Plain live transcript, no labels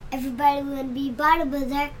Everybody want to be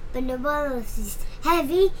bodybuilder, but no one wants these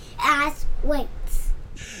heavy ass weights.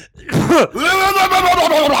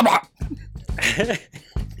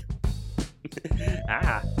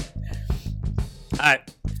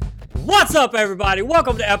 Alright. What's up, everybody?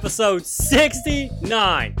 Welcome to episode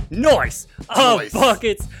 69. Nice. Of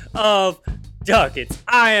Buckets of Duckets.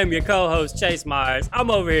 I am your co-host, Chase Myers.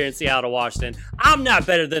 I'm over here in Seattle, Washington. I'm not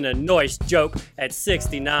better than a nice joke at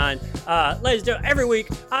 69. Ladies and gentlemen, every week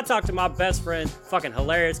I talk to my best friend, fucking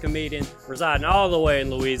hilarious comedian, residing all the way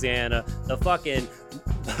in Louisiana, the fucking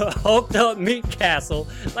hulked up meat castle.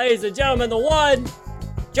 Ladies and gentlemen, the one,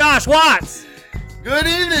 Josh Watts. Good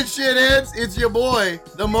evening, shitheads. It's your boy,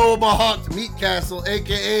 the mobile hawked meat castle,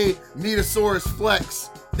 aka Meatosaurus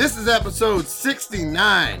Flex. This is episode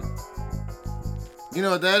 69. You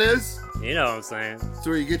know what that is? You know what I'm saying. It's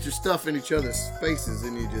where you get your stuff in each other's faces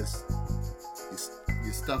and you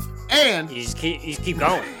stuff it. And you just keep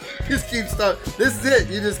going. Just keep stuff. This is it.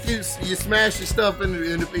 You smash your stuff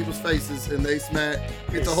into people's faces and they smash.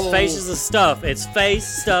 Get the whole faces of stuff. It's face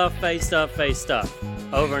stuff, face stuff, face stuff.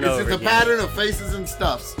 Over and over. This is a pattern of faces and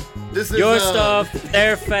stuffs. This is your stuff,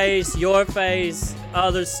 their face, your face,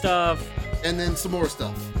 other stuff, and then some more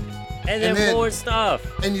stuff. And then more stuff.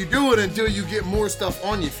 And you do it until you get more stuff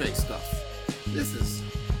on your face stuff. This is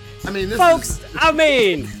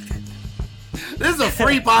a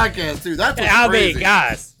free podcast too. That's what's crazy.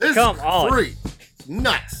 Guys, this come is on. Free.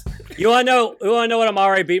 Nuts. You wanna know what I'm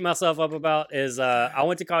already beating myself up about is I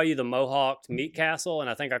went to call you the Mohawked Meat Castle, and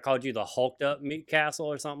I think I called you the Hulked Up Meat Castle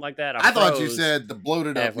or something like that. I thought you said the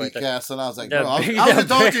bloated up meat castle, and I was like, bro, I was gonna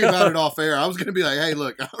talk to you about it off air. I was gonna be like, hey,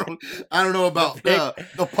 look, I don't know about the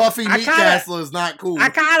puffy meat castle is not cool. I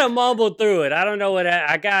kind of mumbled through it. I don't know what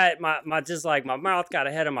I got. My mouth got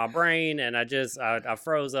ahead of my brain, and I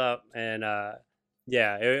froze up, and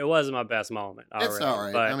it wasn't my best moment. It's all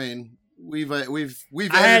right. But, I mean. We've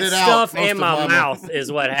edited I had stuff out in my mouth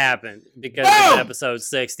is what happened because of episode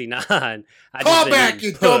 69. Call back,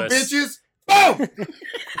 you dumb bitches! Boom!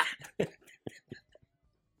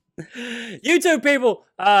 YouTube people,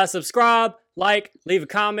 subscribe, like, leave a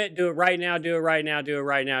comment, do it right now, do it right now, do it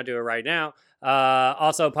right now, do it right now.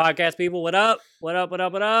 Also, podcast people, what up? What up, what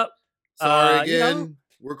up, what up? Sorry again.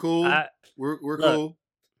 We're cool. We're cool.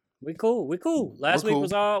 We cool. Last week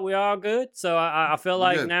was we all good. So I feel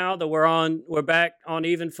like now that we're back on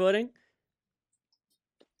even footing.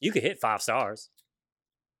 You could hit 5 stars.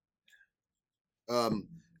 That's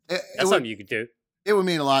something you could do. It would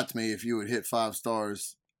mean a lot to me if you would hit 5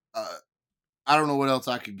 stars. I don't know what else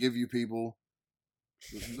I could give you people.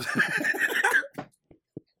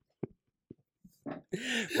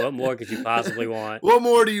 What more could you possibly want? What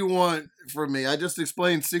more do you want from me? I just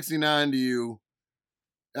explained 69 to you.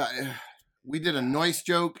 We did a nice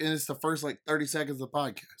joke, and it's the first 30 seconds of the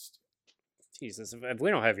podcast. Jesus, if we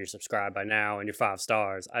don't have you subscribed by now and your 5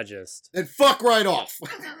 stars, then fuck right off.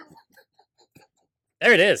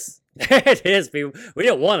 There it is. There it is, people. We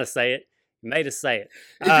didn't want to say it. You made us say it.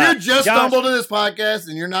 If you just stumbled to this podcast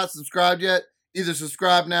and you're not subscribed yet, either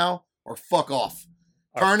subscribe now or fuck off.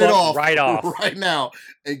 Turn it off right now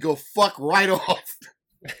and go fuck right off.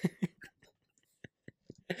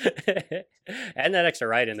 And that extra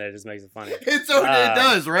right in there just makes it funny. It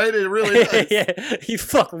does, right? It really does. Yeah, you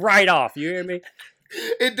fuck right off. You hear me?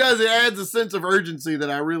 It does. It adds a sense of urgency that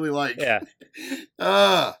I really like. Yeah.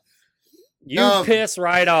 You piss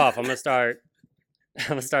right off. I'm gonna start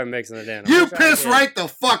mixing it in. You piss right the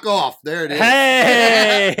fuck off. There it is.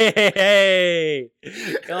 Hey,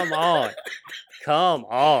 come on.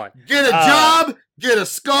 Get a job, get a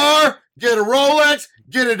scar, get a Rolex,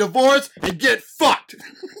 get a divorce, and get fucked.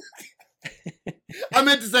 I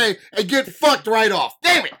meant to say, and get fucked right off.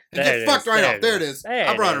 Damn it! And get fucked right off. There it is.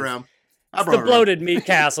 I brought it around. It's the bloated meat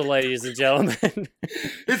castle, ladies and gentlemen.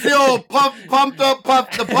 It's the old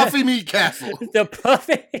the puffy meat castle. The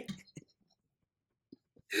puffy.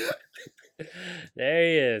 There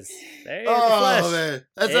he is. There he is. The flesh.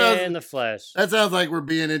 Man. The flesh. That sounds like we're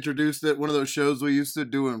being introduced at one of those shows we used to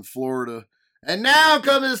do in Florida. And now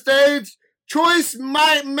coming to the stage, Choice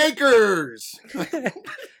Makers.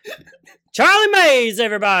 Charlie Mays,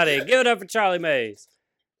 everybody. Give it up for Charlie Mays.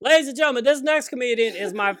 Ladies and gentlemen, this next comedian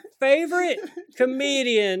is my favorite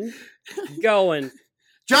comedian going.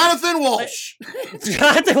 Jonathan Walsh.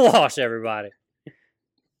 Jonathan Walsh, everybody.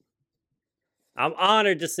 I'm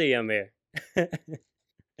honored to see him here.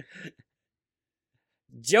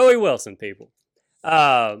 Joey Wilson, people.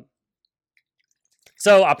 So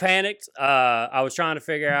I panicked. I was trying to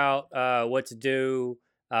figure out what to do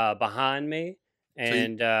behind me,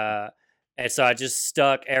 and And so I just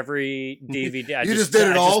stuck every DVD. You just did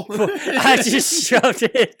it all? I just shoved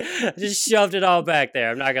it. I just shoved it all back there.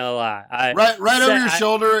 I'm not gonna lie. Right over your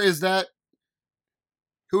shoulder. Is that?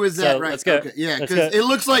 Who is that? So, right. let's go. Okay. Yeah, because it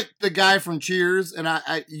looks like the guy from Cheers. And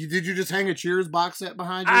did you just hang a Cheers box set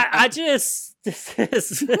behind you? This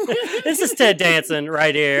is Ted Danson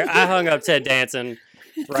right here. I hung up Ted Danson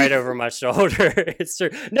right over my shoulder. It's true.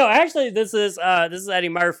 No, actually, this is Eddie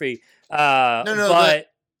Murphy. No.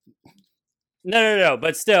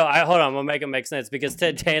 But still, hold on. We'll make it make sense because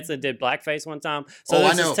Ted Danson did blackface one time. So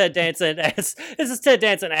this is Ted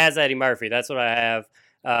Danson as Eddie Murphy. That's what I have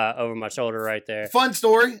over my shoulder right there. Fun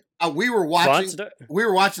story. We were watching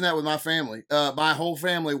that with my family. My whole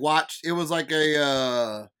family watched. It was like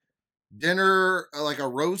a dinner, like a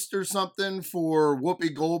roast or something for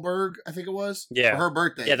Whoopi Goldberg. I think it was. Yeah, for her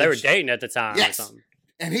birthday. Yeah, they were dating at the time. Yes. Or something.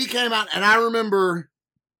 And he came out, and I remember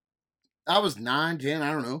I was 9, 10,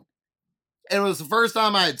 I don't know. And it was the first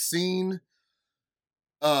time I had seen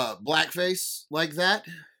blackface like that.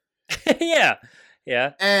 Yeah.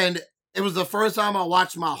 And it was the first time I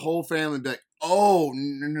watched my whole family be like, oh,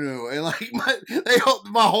 no. And like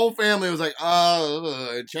my whole family was like,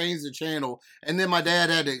 it changed the channel. And then my dad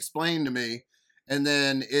had to explain to me. And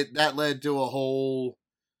then that led to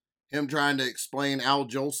him trying to explain Al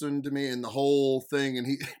Jolson to me and the whole thing.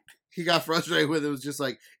 And he got frustrated with it. It was just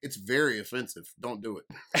like, it's very offensive. Don't do it.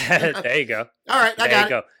 There you go. All right, I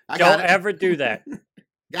got it. Don't ever do that.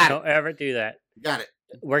 Don't ever do that. Got it.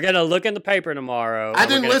 We're gonna look in the paper tomorrow. I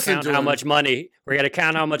didn't listen to how much money. We're gonna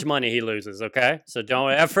count how much money he loses. Okay, so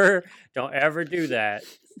don't ever do that.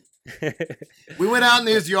 We went out in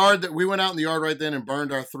his yard. We went out in the yard right then and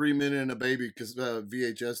burned our 3 Minute and a Baby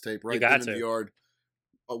VHS tape right then in the yard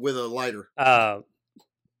with a lighter.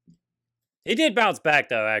 He did bounce back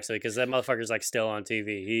though, actually, because that motherfucker's like still on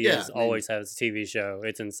TV. He always has a TV show.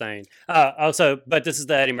 It's insane. Also, but this is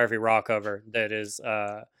the Eddie Murphy Raw cover that is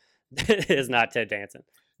is not Ted Danson.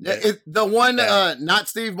 The one, not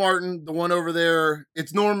Steve Martin. The one over there.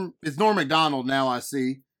 It's Norm Macdonald now. I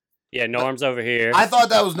see. Yeah, Norm's over here. I thought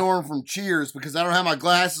that was Norm from Cheers because I don't have my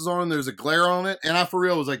glasses on. There's a glare on it, and I for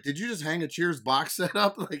real was like, "Did you just hang a Cheers box set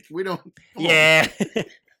up?" Like we don't. Yeah.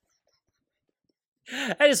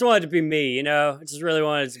 I just wanted to be me, I just really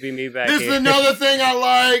wanted to be me back here. This is another thing I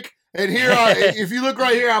like. And here, if you look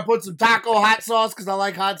right here, I put some taco hot sauce because I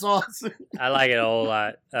like hot sauce. I like it a whole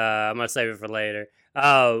lot. I'm going to save it for later.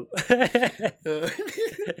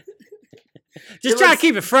 Just try to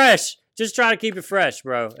keep it fresh. Just try to keep it fresh,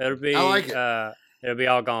 bro. It'll be, I like it. It'll be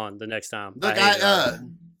all gone the next time. Look,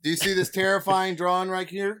 do you see this terrifying drawing right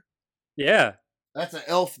here? Yeah. That's an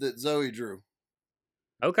elf that Zoe drew.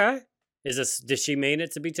 Okay. Does she mean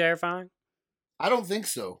it to be terrifying? I don't think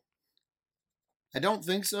so. But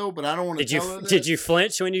I don't want to tell her that. Did you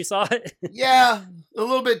flinch when you saw it? Yeah, a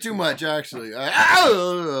little bit too much, actually.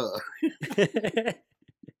 Oh,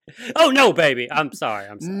 no, baby. I'm sorry.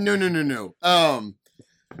 No.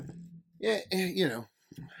 Yeah,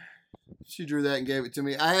 she drew that and gave it to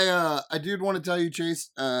me. I did want to tell you,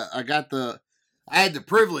 Chase, I had the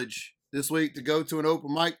privilege this week to go to an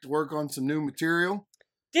open mic to work on some new material.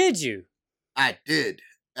 Did you? I did.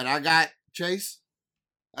 And I got to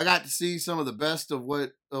see some of the best of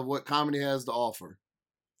what comedy has to offer.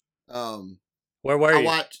 Where were you?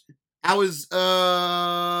 I was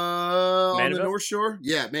on the North Shore.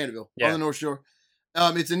 Yeah, Mandeville. Yeah. On the North Shore.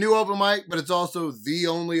 It's a new open mic, but it's also the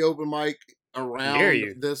only open mic around near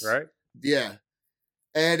you, this. Right? Yeah.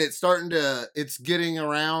 And it's getting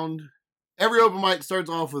around. Every open mic starts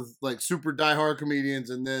off with like super diehard comedians,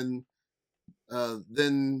 and then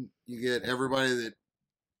you get everybody that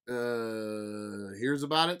hears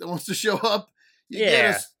about it that wants to show up. You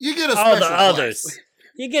get a all special the class. others.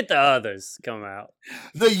 You get the others come out.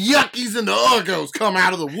 The yuckies and the uggos come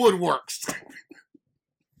out of the woodworks.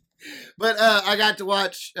 But I got to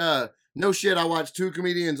watch. No shit, I watched two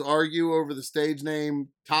comedians argue over the stage name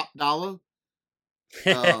Top Dollar.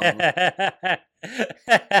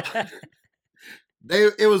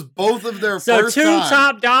 It was both of their first two time.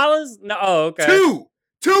 Top Dollars? No, okay.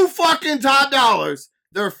 Two fucking Top Dollars.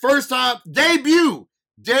 Their first time debut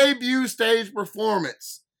stage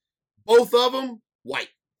performance. Both of them white.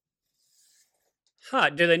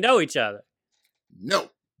 Huh? Do they know each other?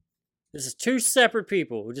 No. This is two separate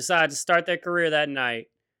people who decided to start their career that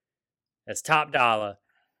night as Top Dollar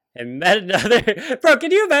and met another. Bro,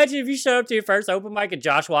 can you imagine if you showed up to your first open mic and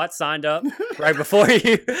Josh Watts signed up right before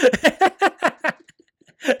you?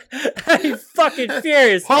 I'd be fucking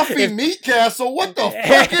furious. Puffy Meat Castle, what the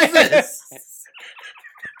fuck is this?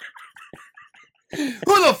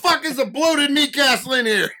 Who the fuck is a bloated Meat Castle in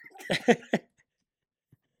here?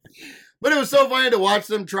 But it was so funny to watch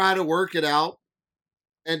them try to work it out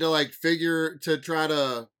and to like try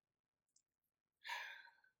to.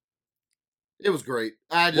 It was great.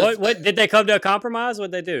 What did they come to a compromise?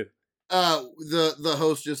 What'd they do? The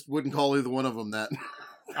host just wouldn't call either one of them that.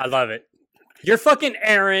 I love it. You're fucking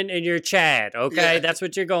Aaron and you're Chad, okay? Yeah. That's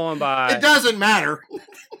what you're going by. It doesn't matter.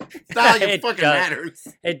 It's not like it fucking matters.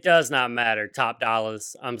 It does not matter. Top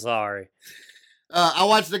dollars. I'm sorry. I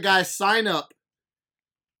watched the guy sign up,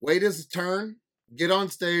 wait his turn, get on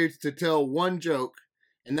stage to tell one joke,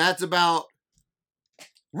 and that's about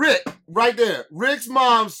Rick, right there. Rick's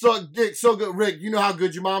mom sucked dick so good. Rick, you know how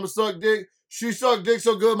good your mama sucked dick? She sucked dick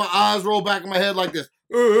so good, my eyes roll back in my head like this.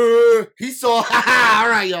 He saw, all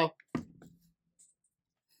right, y'all.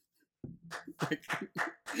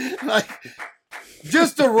 Like,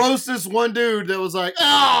 just to roast this one dude that was like,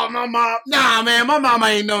 oh, my mom, nah, man, my mama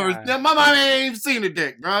ain't never, my mama ain't even seen a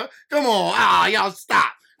dick, bro. Come on, y'all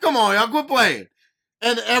stop. Come on, y'all quit playing.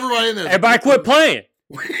 And everybody in there. Everybody quit playing.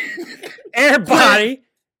 Everybody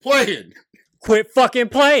playing. Quit fucking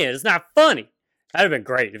playing. It's not funny. That'd have been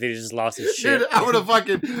great if he just lost his shit. Dude, I would have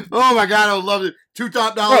fucking, oh my God, I would love it. Two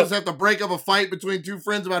top dollars have to break up a fight between two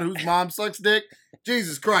friends about whose mom sucks dick.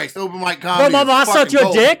 Jesus Christ, open mic comedy. Bro, mama, I sucked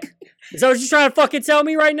your dick? Is that what you're trying to fucking tell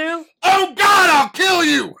me right now? Oh God, I'll kill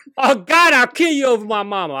you. Oh God, I'll kill you over my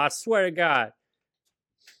mama. I swear to God.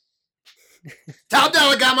 Top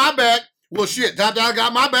dollar got my back. Well, shit, top dollar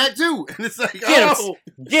got my back too. And it's like,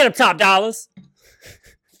 Get him, top dollars.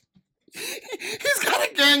 He's got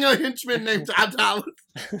a gang of henchmen named Top Dollars.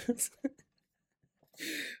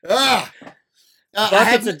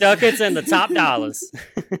 Buckets of ducats and the top dollars.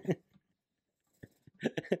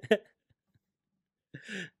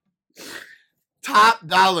 Top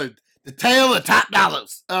dollar, the tale of top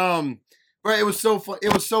dollars. Right, it was so fun.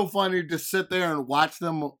 It was so funny to sit there and watch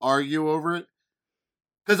them argue over it.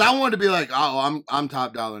 Because I wanted to be like, oh, I'm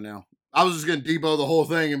top dollar now. I was just gonna debo the whole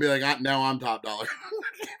thing and be like, now I'm top dollar.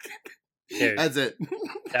 Dude, that's it.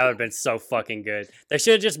 That would have been so fucking good. They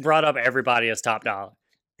should have just brought up everybody as top dollar.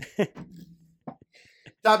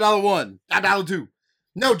 Top dollar 1, top dollar 2.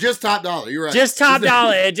 No, just top dollar. You're right. Just top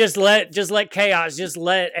dollar, and just let chaos, just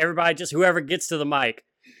let everybody, just whoever gets to the mic,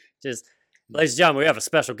 just, ladies and gentlemen, we have a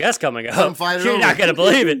special guest coming up. You're not gonna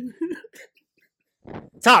believe it.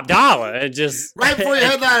 Top dollar, and just right before you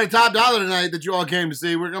headline Top Dollar tonight that you all came to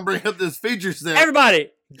see, we're gonna bring up this feature set.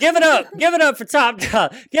 Everybody, give it up for Top Dollar.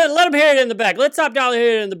 Let them hear it in the back. Let Top Dollar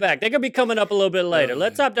hear it in the back. They're gonna be coming up a little bit later.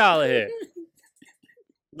 Let Top Dollar hear.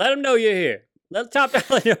 Let them know you're here. Let Top Dollar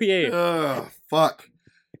know you're here. Oh, fuck.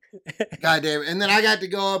 God damn it. And then I got to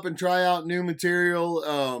go up and try out new material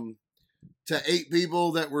to 8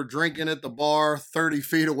 people that were drinking at the bar 30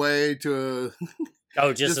 feet away to...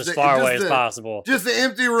 just as far away as possible. Just the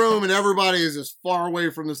empty room, and everybody is as far away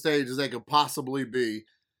from the stage as they could possibly be.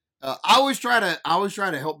 I always try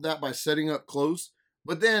to help that by setting up close,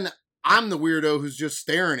 but then I'm the weirdo who's just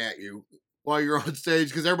staring at you while you're on stage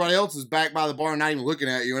because everybody else is back by the bar, not even looking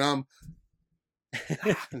at you, and I'm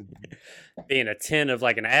being attentive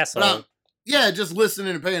like an asshole. Yeah, just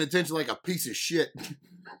listening and paying attention like a piece of shit.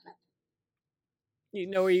 You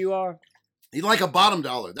know where you are? You're like a bottom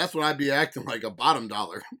dollar. That's what I'd be acting like, a bottom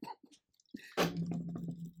dollar.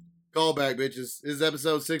 Call back, bitches. This is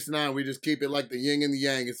episode 69. We just keep it like the yin and the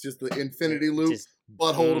yang. It's just the infinity loop,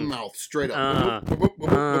 butthole to mouth, straight up.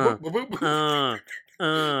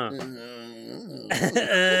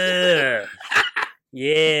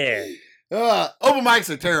 Yeah. Open mics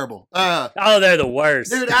are terrible. They're the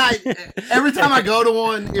worst. Dude, every time I go to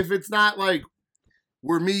one, if it's not like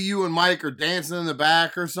where me, you, and Mike are dancing in the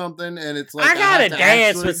back or something, and it's like I gotta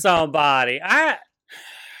dance with somebody.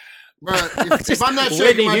 Bro, if I'm not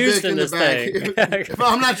shaking my dick in the back, if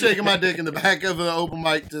I'm not shaking my dick in the back of an open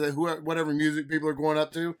mic to whatever music people are going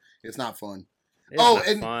up to, it's not fun. It's not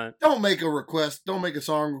fun. Don't make a request. Don't make a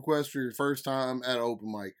song request for your first time at an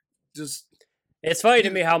open mic. It's funny to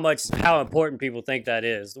me how important people think that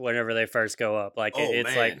is whenever they first go up. Like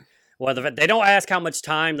it's like. Well, they don't ask how much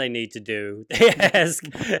time they need to do. They ask,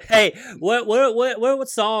 "Hey, what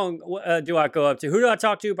song do I go up to? Who do I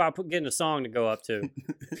talk to about getting a song to go up to?"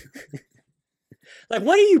 Like,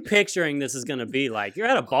 what are you picturing this is going to be like? You're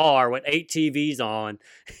at a bar with 8 TVs on.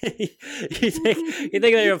 you think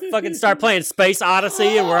they're going to fucking start playing Space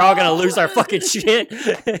Odyssey and we're all going to lose our fucking shit?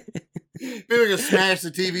 People are going to smash the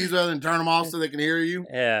TVs rather than turn them off so they can hear you?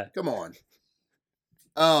 Yeah. Come on.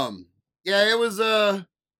 Yeah, it was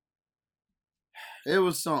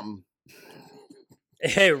something.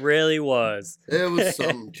 It really was. It was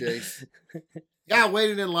something, Chase. Guy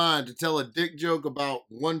waited in line to tell a dick joke about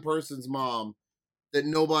one person's mom that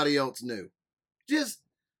nobody else knew. Just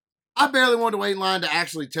I barely wanted to wait in line to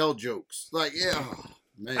actually tell jokes. Like, yeah, oh,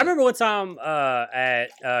 man. I remember one time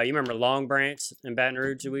you remember Long Branch in Baton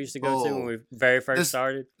Rouge that we used to go to when we very first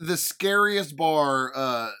started? The scariest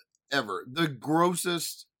bar ever. The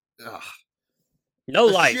grossest. Ugh. No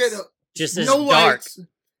lights. Just this no dark. Lights.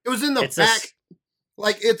 It was in the back.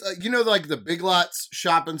 Like, it's, like the Big Lots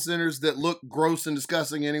shopping centers that look gross and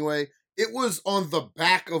disgusting anyway. It was on the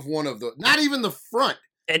back of one of the, not even the front.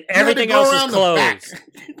 And everything else was closed.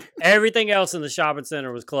 Everything else in the shopping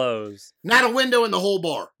center was closed. Not a window in the whole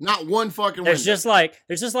bar. Not one fucking window. There's just like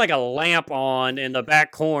a lamp on in the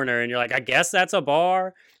back corner, and you're like, I guess that's a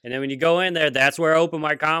bar. And then when you go in there, that's where open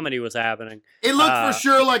mic comedy was happening. It looked for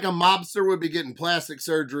sure like a mobster would be getting plastic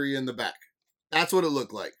surgery in the back. That's what it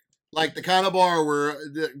looked like. Like the kind of bar where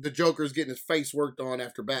the Joker's getting his face worked on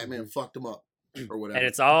after Batman fucked him up or whatever. And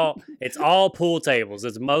it's all pool tables.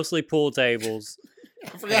 It's mostly pool tables. I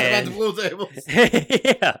forgot about the pool tables.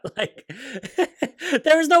 Yeah, like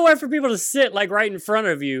there was nowhere for people to sit like right in front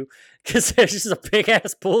of you because there's just a big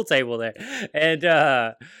ass pool table there. And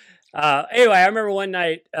anyway, I remember one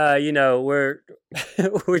night, we're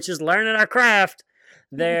just learning our craft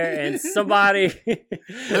there, and somebody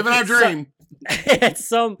living our dream.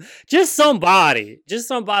 Somebody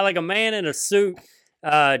like a man in a suit,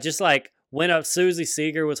 just like went up. Susie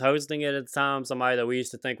Seeger was hosting it at the time. Somebody that we used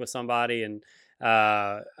to think was somebody, and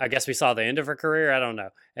I guess we saw the end of her career. I don't know.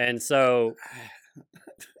 And so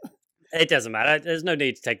it doesn't matter. There's no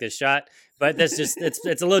need to take this shot, but that's just, it's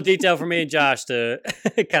a little detail for me and Josh to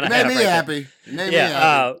kind of made me happy. Made me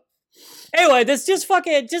happy. Anyway, this like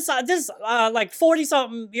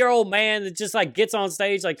 40-something-year-old man that just like gets on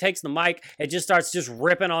stage, like takes the mic and just starts just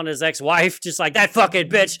ripping on his ex-wife, just like that fucking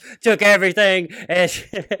bitch took everything and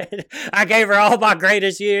I gave her all my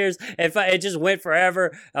greatest years. And it just went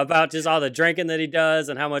forever about just all the drinking that he does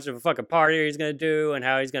and how much of a fucking party he's gonna do and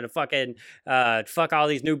how he's gonna fucking fuck all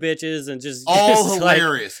these new bitches and just all just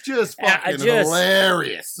hilarious, like, just fucking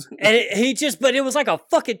hilarious. And but it was like a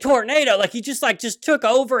fucking tornado. Like he just took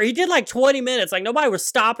over. He did like 20 minutes. Like nobody was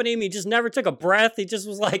stopping him. He just never took a breath. He just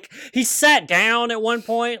was like, he sat down at one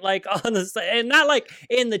point, like on the, and not like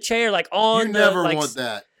in the chair, like on you the, never like, want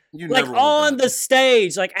that. You like never want on that. the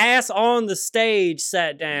stage, like ass on the stage,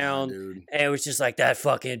 sat down, dude. And it was just like that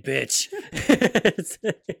fucking bitch.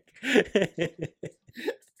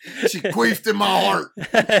 She queefed in my heart.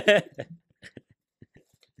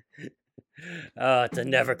 To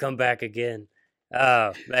never come back again.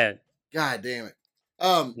 Oh man. God damn it.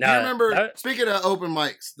 Do you remember, speaking of open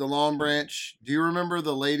mics, the Long Branch, do you remember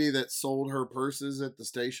the lady that sold her purses at the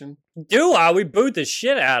station? Do I? We booed the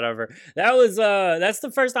shit out of her. That was, that's the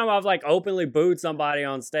first time I've like openly booed somebody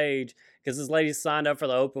on stage because this lady signed up for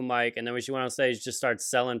the open mic and then when she went on stage, just started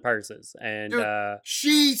selling purses. And dude,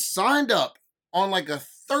 she signed up on like a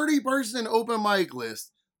 30-person open mic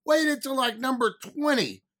list, waited till like number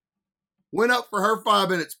 20, went up for her 5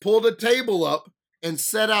 minutes, pulled a table up, and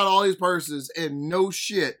set out all these purses, and no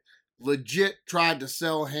shit, legit tried to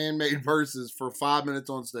sell handmade purses for 5 minutes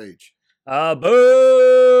on stage. Boo!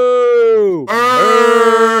 Boo!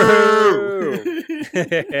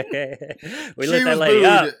 We lit that lady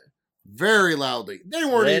up very loudly. They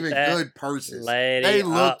weren't even good purses. They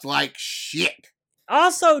looked like shit.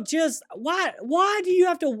 Also, just why do you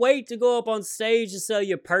have to wait to go up on stage to sell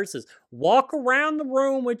your purses? Walk around the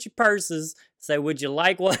room with your purses. Say, would you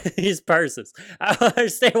like one of these purses? I don't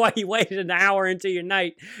understand why you waited an hour into your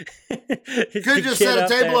night. You could just set a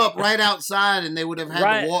table up right outside and they would have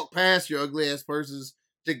had to walk past your ugly ass purses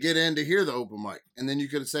to get in to hear the open mic. And then you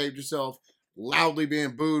could have saved yourself loudly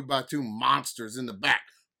being booed by two monsters in the back.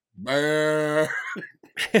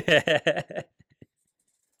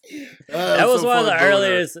 That was one of the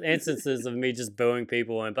earliest instances of me just booing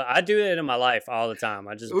people, but I do it in my life all the time.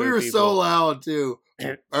 I just we were people. So loud too.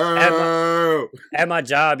 At my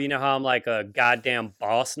job, you know how I'm like a goddamn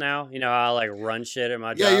boss now. You know how I like run shit at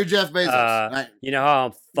my job. Yeah, you're Jeff Bezos. You know how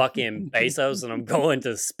I'm fucking Bezos and I'm going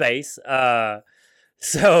to space.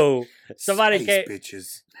 So somebody space came.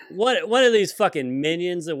 Bitches. One of these fucking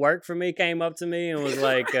minions that worked for me came up to me and was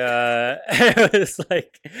like, it was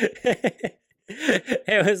like.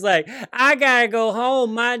 It was like, I gotta go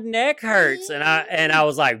home, my neck hurts. And I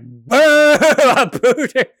was like, boo! I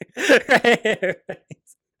booed her.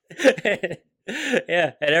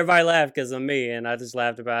 Yeah, and everybody laughed because of me, and I just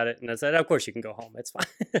laughed about it. And I said, of course you can go home, it's fine.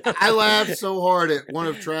 I laughed so hard at one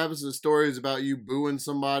of Travis's stories about you booing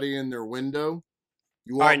somebody in their window.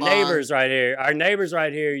 Our neighbors right here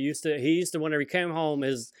used to, whenever he came home,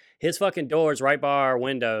 his fucking doors right by our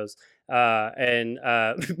windows. and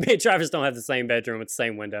me and Travis don't have the same bedroom with the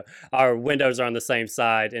same window. Our windows are on the same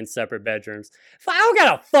side in separate bedrooms. I don't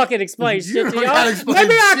gotta fucking explain shit to y'all.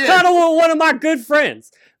 Maybe I cuddle with one of my good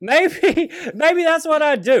friends. Maybe that's what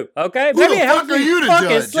I do. Okay, maybe it helps me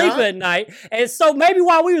fucking sleep at night. And so maybe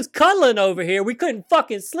while we was cuddling over here, we couldn't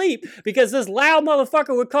fucking sleep because this loud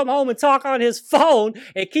motherfucker would come home and talk on his phone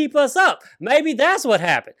and keep us up. Maybe that's what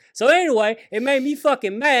happened. So anyway, it made me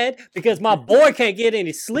fucking mad because my boy can't get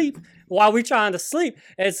any sleep while we trying to sleep.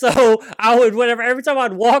 And so I would, every time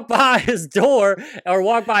I'd walk by his door or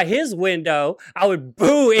walk by his window, I would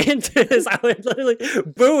literally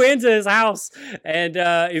boo into his house. And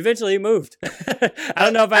eventually he moved. I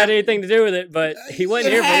don't know if I had anything to do with it, but he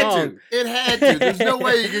wasn't here for long. It had to. There's no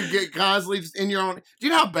way you could get constantly in your own. Do you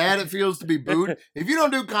know how bad it feels to be booed? If you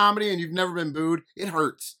don't do comedy and you've never been booed, it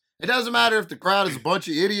hurts. It doesn't matter if the crowd is a bunch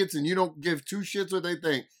of idiots and you don't give two shits what they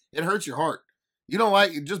think. It hurts your heart. You don't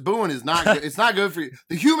like it. Just booing is not good. It's not good for you.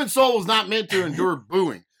 The human soul is not meant to endure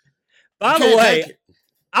booing. By the way,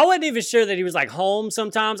 I wasn't even sure that he was like home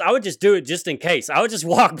sometimes. I would just do it just in case. I would just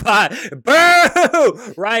walk by,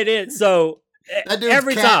 boo, right in. So that dude's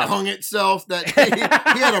every cat time hung itself. That he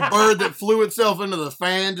had a bird that flew itself into the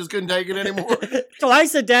fan. Just couldn't take it anymore.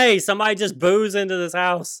 Twice a day, somebody just boos into this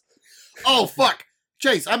house. Oh fuck,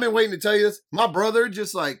 Chase! I've been waiting to tell you this. My brother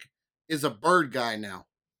just like is a bird guy now.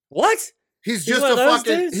 What? He's just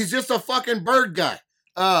a fucking bird guy.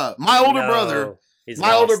 My older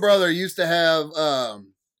brother used to have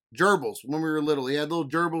gerbils when we were little. He had little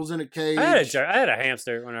gerbils in a cage. I had a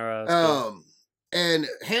hamster when I was and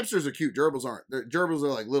hamsters are cute. Gerbils aren't. Gerbils are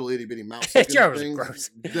like little itty bitty mouse. Gerbils are gross.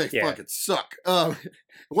 They fucking suck. I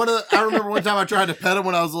remember one time I tried to pet them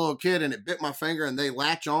when I was a little kid, and it bit my finger, and they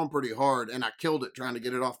latch on pretty hard, and I killed it trying to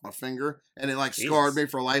get it off my finger, and it like scarred me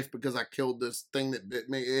for life because I killed this thing that bit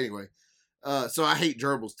me. Anyway. So I hate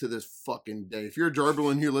gerbils to this fucking day. If you're a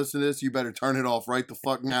gerbil and you listen to this, you better turn it off right the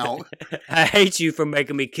fuck now. I hate you for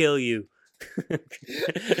making me kill you.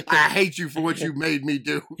 I hate you for what you made me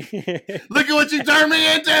do. Look at what you turned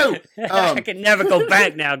me into. I can never go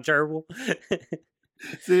back now, gerbil.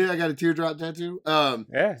 See, I got a teardrop tattoo.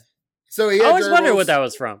 Yeah. So I always wondered what that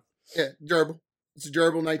was from. Yeah, gerbil. It's a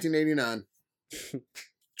gerbil, 1989.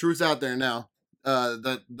 Truth's out there now.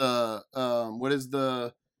 What is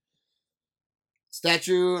the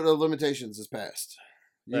statute of limitations is passed.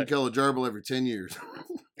 You can kill a gerbil every 10 years.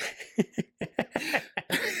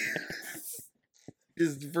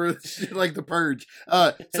 Just for shit like the purge.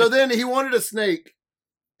 So then he wanted a snake,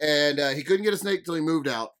 and he couldn't get a snake till he moved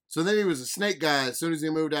out. So then he was a snake guy as soon as he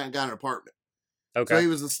moved out and got an apartment. Okay. So he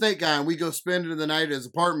was a snake guy, and we go spend the night at his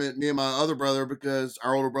apartment, me and my other brother, because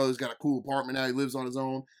our older brother's got a cool apartment now. He lives on his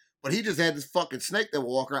own. But he just had this fucking snake that would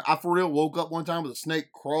walk around. I for real woke up one time with a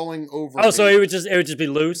snake crawling over. Oh, so it would just be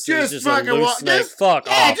loose. Just fucking a loose snake. Fuck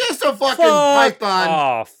off. Yeah, just a fucking python.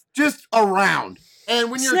 Off. Just around.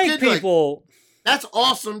 And when you're snake a kid, people, that's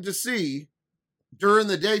awesome to see during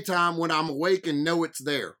the daytime when I'm awake and know it's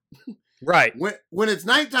there. Right. When it's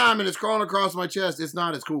nighttime and it's crawling across my chest, it's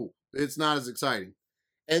not as cool. It's not as exciting.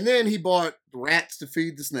 And then he bought rats to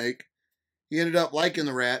feed the snake. He ended up liking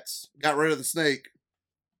the rats. Got rid of the snake.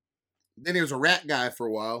 Then he was a rat guy for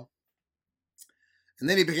a while. And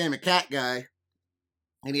then he became a cat guy.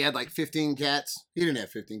 And he had like 15 cats. He didn't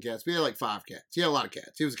have 15 cats, but he had like 5 cats. He had a lot of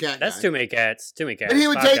cats. He was a cat guy. That's too many cats. Too many cats. But he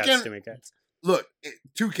would take too many cats. Look,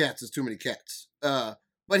 2 cats is too many cats.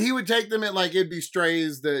 But he would take them at like, it'd be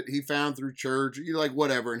strays that he found through church, like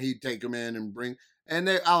whatever. And he'd take them in and bring, and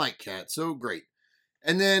I like cats. So great.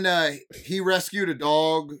 And then he rescued a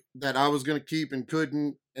dog that I was going to keep and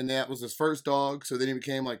couldn't. And that was his first dog. So then he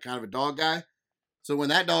became like kind of a dog guy. So when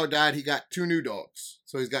that dog died, he got 2 new dogs.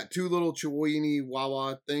 So he's got 2 little Chihuahua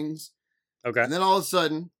Wawa things. Okay. And then all of a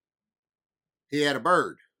sudden, he had a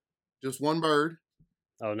bird. Just one bird.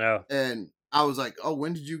 Oh, no. And I was like, oh,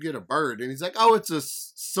 when did you get a bird? And he's like, oh, it's a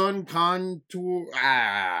sun contour.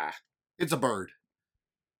 It's a bird.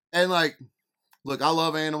 And like, look, I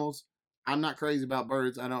love animals. I'm not crazy about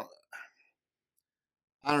birds. I don't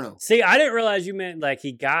know. See, I didn't realize you meant like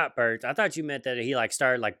he got birds. I thought you meant that he like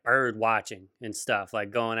started like bird watching and stuff,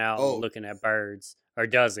 like going out and looking at birds. Or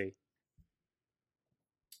does he?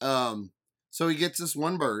 So he gets this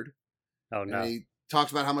one bird. Oh no. And he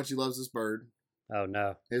talks about how much he loves this bird. Oh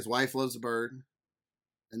no. His wife loves the bird.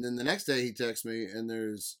 And then the next day he texts me and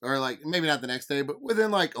maybe not the next day, but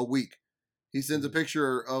within like a week, he sends a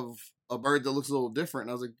picture of a bird that looks a little different.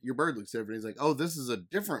 And I was like, your bird looks different. He's like, oh, this is a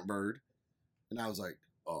different bird. And I was like,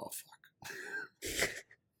 oh, fuck.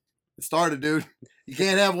 It started, dude. You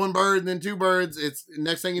can't have one bird and then 2 birds. It's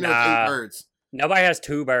next thing you know, it's 8 birds. Nobody has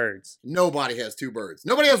two birds. Nobody has two birds.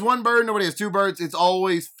 Nobody has one bird. Nobody has two birds. It's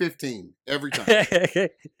always 15 every time.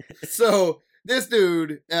 So this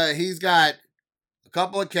dude, he's got a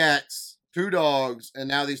couple of cats, 2 dogs, and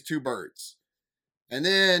now these 2 birds. And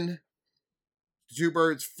then the 2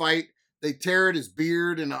 birds fight. They tear at his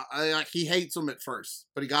beard, and he hates them at first,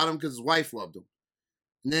 but he got him because his wife loved him.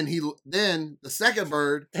 And then the second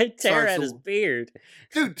bird, they tear at his beard.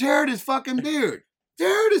 Dude, tear at his fucking beard.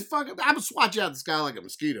 Tear at his fucking. I'm swatching out the sky like a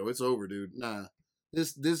mosquito. It's over, dude. Nah,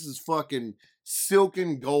 this is fucking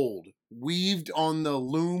silken gold weaved on the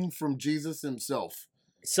loom from Jesus himself.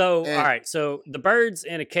 So all right, so the bird's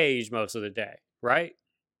in a cage most of the day, right?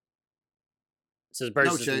 So the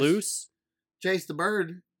bird's just loose. Chase, the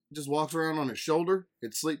bird just walks around on his shoulder.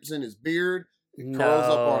 It sleeps in his beard. It curls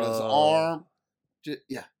up on his arm.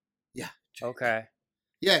 Yeah. Okay.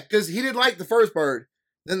 Yeah, because he didn't like the first bird.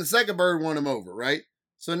 Then the second bird won him over, right?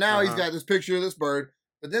 So now he's got this picture of this bird.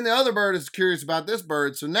 But then the other bird is curious about this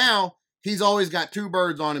bird. So now he's always got 2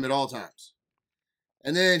 birds on him at all times.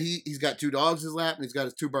 And then he's got 2 dogs in his lap, and he's got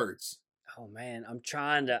his 2 birds. Oh man, I'm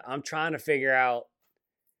trying to figure out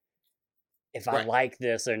if I like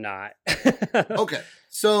this or not. Okay.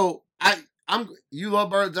 So you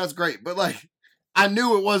love birds, that's great. But like I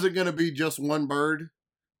knew it wasn't gonna be just one bird.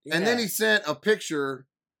 Yeah. And then he sent a picture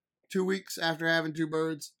 2 weeks after having 2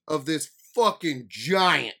 birds of this fucking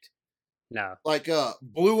giant. No. Like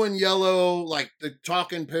blue and yellow, like the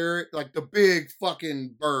talking parrot, like the big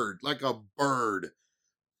fucking bird, like a bird.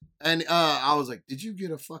 And I was like, did you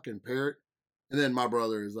get a fucking parrot? And then my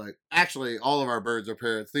brother is like, actually, all of our birds are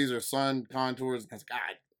parrots. These are sun contours. I was like,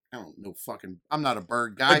 I don't know I'm not a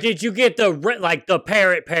bird guy. But did you get the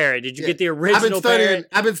parrot? Did you get the original parrot?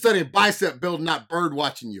 I've been studying bicep building, not bird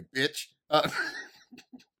watching, you bitch.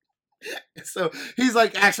 So he's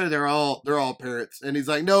like, actually, they're all parrots. And he's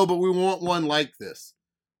like, no, but we want one like this.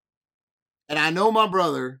 And I know my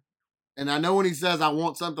brother, and I know when he says I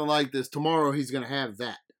want something like this, tomorrow he's going to have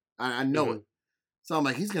that. I know it. So I'm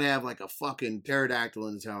like, he's going to have like a fucking pterodactyl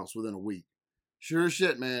in his house within a week. Sure as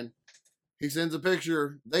shit, man. He sends a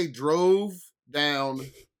picture. They drove down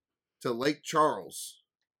to Lake Charles.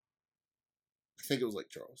 I think it was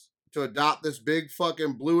Lake Charles. To adopt this big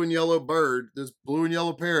fucking blue and yellow bird, this blue and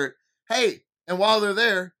yellow parrot. Hey, and while they're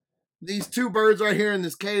there, these 2 birds right here in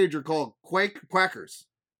this cage are called quackers.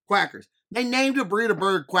 Quackers. They named a breed of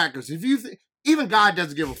bird quackers. If you even God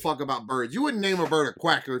doesn't give a fuck about birds. You wouldn't name a bird a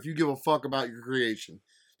quacker if you give a fuck about your creation.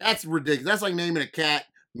 That's ridiculous. That's like naming a cat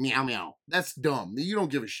meow meow. That's dumb. You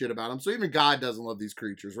don't give a shit about them. So even God doesn't love these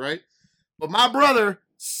creatures, right? But my brother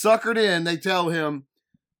suckered in. They tell him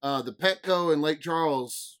the Petco in Lake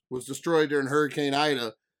Charles was destroyed during Hurricane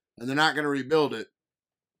Ida, and they're not going to rebuild it.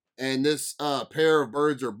 And this pair of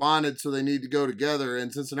birds are bonded, so they need to go together.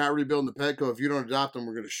 And since they're not rebuilding the Petco, if you don't adopt them,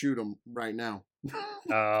 we're going to shoot them right now.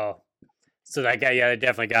 Oh. So that guy, they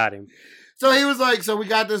definitely got him. So he was like, so we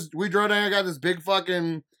drove down, I got this big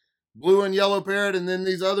fucking blue and yellow parrot, and then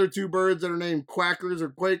these other 2 birds that are named Quackers or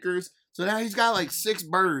Quakers. So now he's got like 6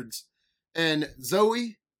 birds. And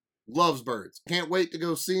Zoe loves birds. Can't wait to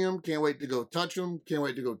go see them. Can't wait to go touch them. Can't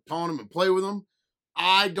wait to go taunt them and play with them.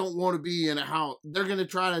 I don't want to be in a house. They're going to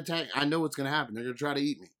try to attack. I know what's going to happen. They're going to try to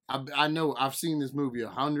eat me. I know. I've seen this movie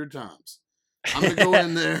 100 times. I'm going to go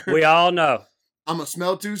in there. We all know. I'm going to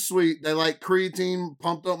smell too sweet. They like creatine,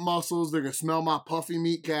 pumped up muscles. They're going to smell my puffy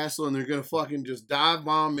meat castle, and they're going to fucking just dive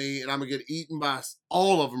bomb me, and I'm going to get eaten by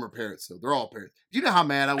all of them are parrots. So they're all parrots. Do you know how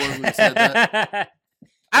mad I was when he said that?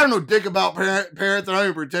 I don't know dick about parrots. I don't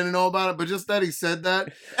even pretend to know about it, but just that he said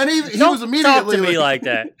that. And he was immediately talk to me like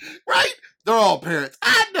that. Right? They're all parrots.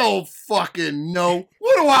 I don't fucking know.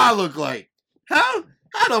 What do I look like? How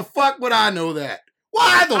the fuck would I know that?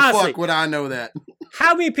 Why the fuck would I know that?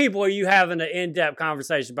 How many people are you having an in-depth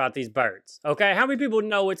conversation about these birds? Okay, how many people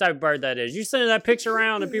know what type of bird that is? You sending that picture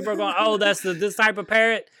around and people are going, "Oh, that's this type of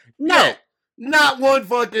parrot." No, yeah, not one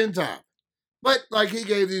fucking time. But like he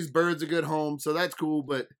gave these birds a good home, so that's cool.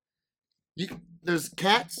 But there's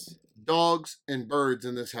cats, dogs, and birds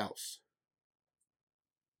in this house.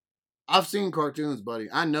 I've seen cartoons, buddy.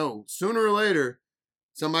 I know sooner or later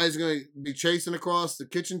somebody's going to be chasing across the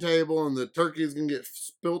kitchen table and the turkey is going to get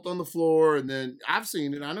spilt on the floor. And then I've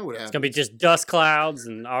seen it. I know what happens. It's going to be just dust clouds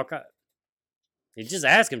and all kinds. You're just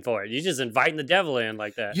asking for it. You're just inviting the devil in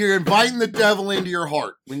like that. You're inviting the devil into your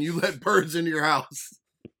heart when you let birds into your house.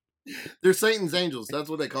 They're Satan's angels. That's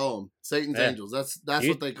what they call them. Satan's angels. That's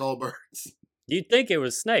what they call birds. You'd think it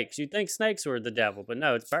was snakes. You'd think snakes were the devil, but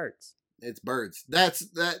no, it's birds. It's birds. That's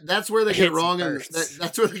where they get it wrong.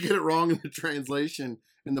 That's where they get it wrong in the translation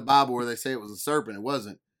in the Bible, where they say it was a serpent. It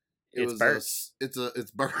wasn't. It's birds. It's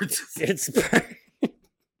birds. It's birds.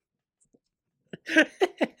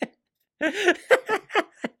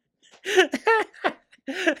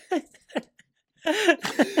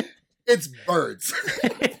 It's birds.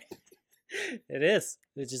 It is.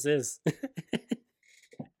 It just is.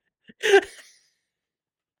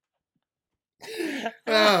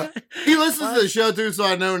 He listens to the show too, so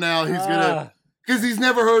I know now he's gonna. Because he's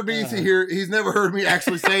never heard me he's never heard me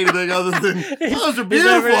actually say anything other than those are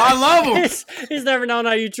beautiful. I love them. He's never known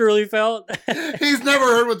how you truly felt. He's never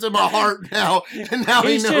heard what's in my heart now, and now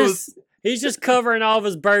he knows. He's just covering all of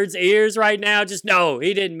his bird's ears right now. Just no,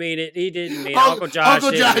 he didn't mean it. He didn't mean it. Uncle Josh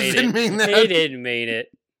didn't mean that. He didn't mean it.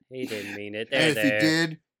 He didn't mean it.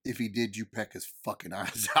 And if he did, you peck his fucking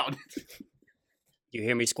eyes out. You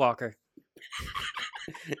hear me, Squawker?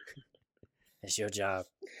 It's your job.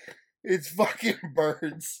 It's fucking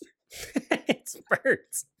birds. It's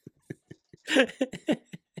birds.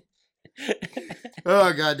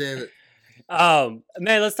 Oh, God damn it.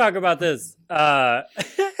 Man, let's talk about this.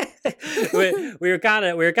 We were kind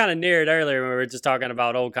of near it earlier when we were just talking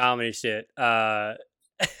about old comedy shit. How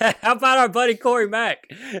about our buddy Corey Mack?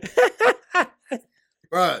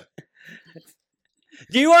 Right.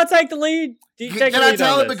 Do you want to take the lead? Can I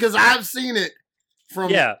tell it? Because I've seen it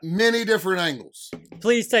from many different angles.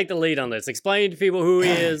 Please take the lead on this. Explain to people who he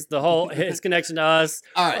is, his connection to us.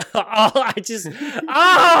 All right.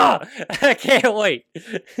 I can't wait.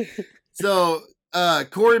 So,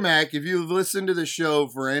 Corey Mack, if you've listened to the show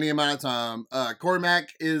for any amount of time, Corey Mack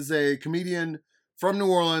is a comedian from New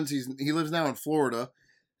Orleans. He lives now in Florida.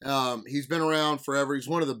 He's been around forever. He's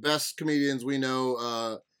one of the best comedians we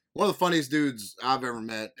know. One of the funniest dudes I've ever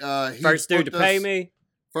met. First dude to pay me.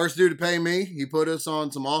 First dude to pay me. He put us on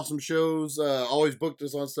some awesome shows. Always booked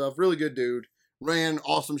us on stuff. Really good dude. Ran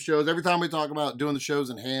awesome shows. Every time we talk about doing the shows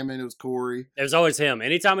in Hammond, it was Corey. It was always him.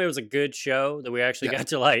 Anytime it was a good show that we actually got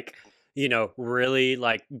to really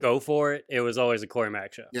go for it, it was always a Corey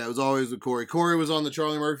Mack show. Yeah, it was always with Corey. Corey was on the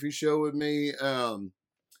Charlie Murphy show with me.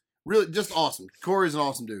 Really just awesome. Corey's an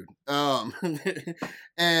awesome dude.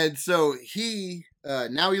 And so he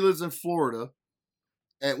now he lives in Florida,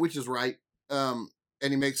 which is right.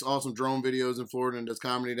 And he makes awesome drone videos in Florida and does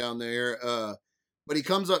comedy down there. But he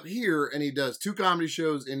comes up here and he does 2 comedy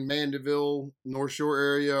shows in Mandeville, North Shore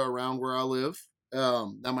area around where I live.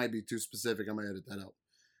 That might be too specific. I might edit that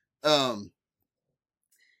out.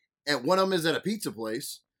 And one of them is at a pizza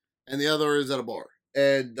place and the other is at a bar.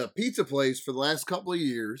 And the pizza place for the last couple of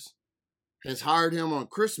years has hired him on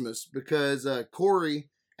Christmas because Corey,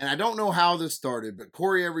 and I don't know how this started, but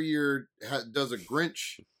Corey every year does a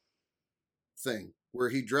Grinch thing where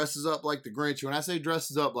he dresses up like the Grinch. When I say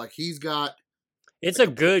dresses up, like he's got... It's a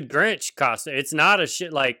good Grinch costume. It's not a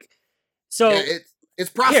shit like... So yeah, it's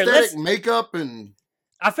prosthetic makeup and...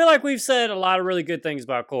 I feel like we've said a lot of really good things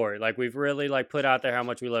about Corey. Like we've really put out there how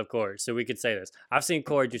much we love Corey. So we could say this. I've seen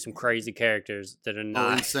Corey do some crazy characters that are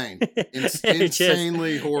not insane.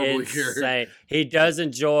 Insanely horrible characters. He does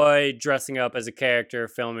enjoy dressing up as a character,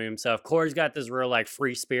 filming himself. Corey's got this real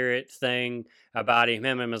free spirit thing about him.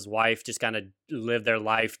 Him and his wife just kind of live their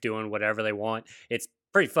life doing whatever they want. It's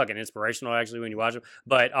pretty fucking inspirational actually when you watch him.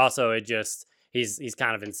 But also he's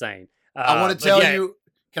kind of insane. I want to tell you.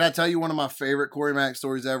 Can I tell you one of my favorite Corey Mack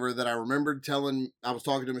stories ever that I remembered telling? I was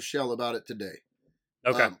talking to Michelle about it today.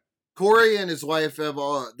 Okay. Corey and his wife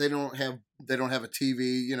they don't have a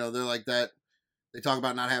TV. You know, they're like that. They talk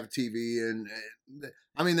about not having TV, and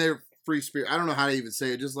I mean they're free spirit. I don't know how to even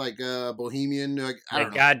say it. Just like bohemian. I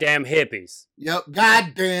don't know. Goddamn hippies. Yep.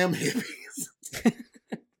 Goddamn hippies.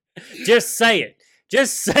 Just say it.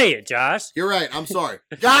 Just say it, Josh. You're right. I'm sorry.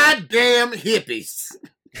 Goddamn hippies.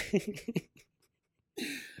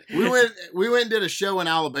 We went and did a show in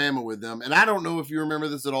Alabama with them, and I don't know if you remember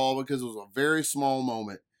this at all because it was a very small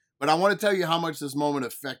moment. But I want to tell you how much this moment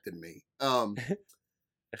affected me. I'm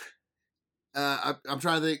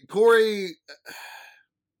trying to think. Corey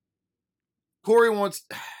wants.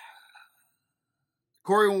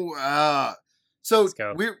 So let's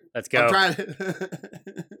go. I'm trying to.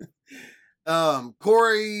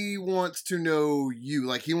 Corey wants to know you.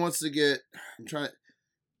 Like he wants to get. I'm trying to.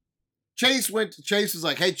 Chase was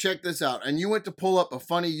like, hey, check this out. And you went to pull up a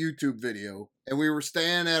funny YouTube video. And we were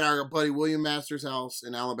staying at our buddy William Masters' house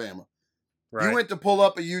in Alabama. Right. You went to pull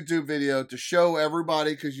up a YouTube video to show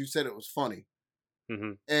everybody because you said it was funny.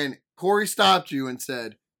 Mm-hmm. And Corey stopped you and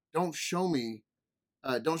said, don't show me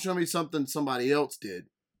something somebody else did.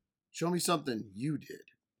 Show me something you did.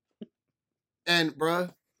 And,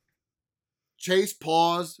 bruh, Chase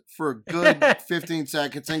paused for a good 15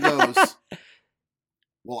 seconds and goes...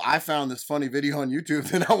 Well, I found this funny video on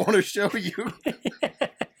YouTube that I want to show you.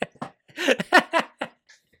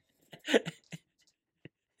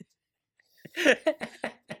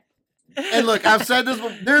 And look, I've said this.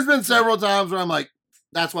 There's been several times where I'm like,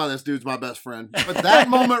 "That's why this dude's my best friend." But that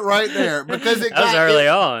moment right there, because that was early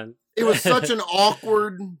on. It was such an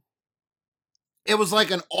awkward. It was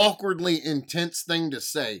like an awkwardly intense thing to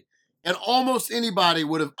say, and almost anybody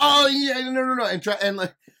would have. Oh yeah, no, and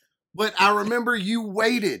like, but I remember you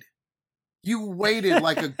waited. You waited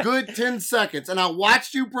like a good 10 seconds, and I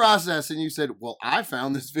watched you process, and you said, well, I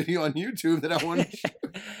found this video on YouTube that I want to show.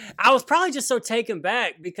 I was probably just so taken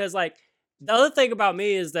back because, like, the other thing about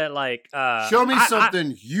me is that, like... show me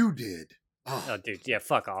something you did. Oh, dude, yeah,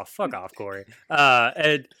 fuck off. Fuck off, Corey.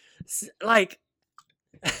 And, like...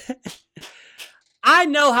 I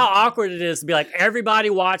know how awkward it is to be like, everybody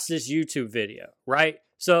watch this YouTube video, right?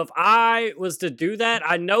 So if I was to do that,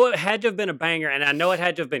 I know it had to have been a banger, and I know it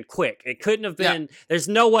had to have been quick. It couldn't have been, there's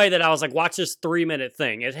no way that I was like, watch this 3-minute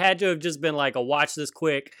thing. It had to have just been like, watch this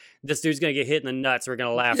quick. This dude's going to get hit in the nuts. We're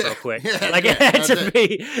going to laugh real quick. Like it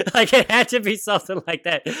had to be something like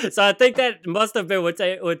that. So I think that must have been what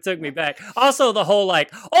took me back. Also the whole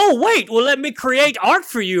like, oh wait, well let me create art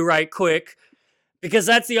for you right quick. Because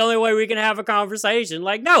that's the only way we can have a conversation.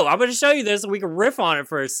 Like, no, I'm going to show you this and we can riff on it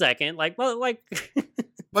for a second. Like, well, like...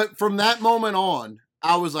 But from that moment on,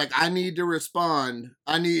 I was like, I need to respond.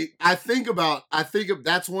 That's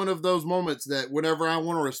one of those moments that whenever I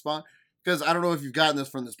want to respond, because I don't know if you've gotten this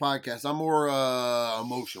from this podcast, I'm more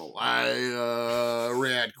emotional. I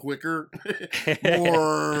react quicker,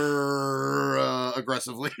 more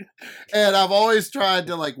aggressively. And I've always tried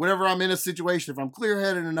to, like, whenever I'm in a situation, if I'm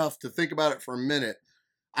clear-headed enough to think about it for a minute,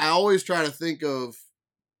 I always try to think of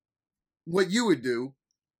what you would do.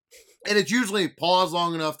 And it's usually pause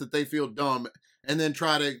long enough that they feel dumb and then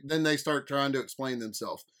they start trying to explain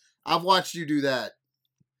themselves. I've watched you do that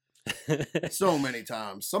so many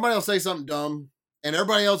times. Somebody will say something dumb and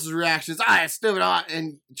everybody else's reaction is, it's stupid.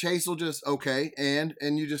 And Chase will just, okay. And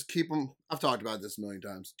you just keep them. I've talked about this a million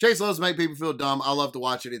times. Chase loves to make people feel dumb. I love to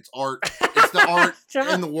watch it. It's art. It's the art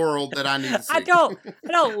in the world that I need to see. I don't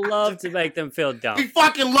love to make them feel dumb. He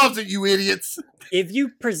fucking loves it, you idiots. If you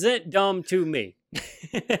present dumb to me,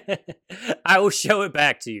 I will show it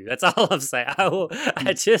back to you. That's all I'm saying.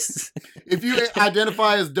 If you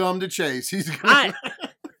identify as dumb to Chase, he's gonna...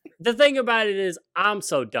 The thing about it is I'm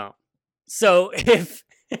so dumb. So if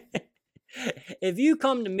you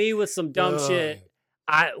come to me with some dumb shit,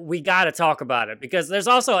 we got to talk about it, because there's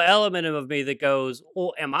also an element of me that goes,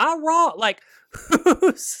 well, am I wrong? Like,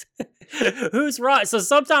 who's right? So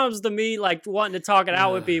sometimes to me, like, wanting to talk it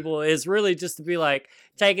out with people is really just to be like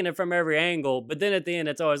taking it from every angle. But then at the end,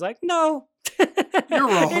 it's always like, no, you're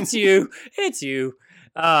wrong. It's you.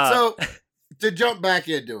 So to jump back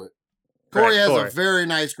into it, Corey has a very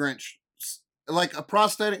nice Grinch, like a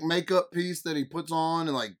prosthetic makeup piece that he puts on,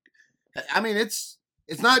 and like, I mean, it's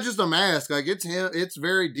not just a mask. Like, it's him. It's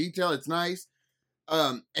very detailed. It's nice.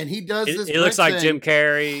 And he does this. It looks like Jim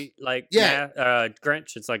Carrey, like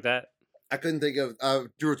Grinch. It's like that. I couldn't think of.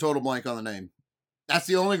 Drew a total blank on the name. That's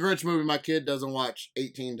the only Grinch movie my kid doesn't watch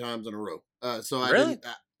 18 times in a row. So I didn't.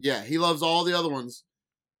 Yeah, he loves all the other ones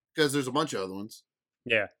because there's a bunch of other ones.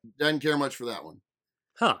 Yeah, doesn't care much for that one.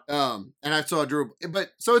 Huh. And I saw Drew,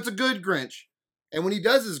 but so it's a good Grinch. And when he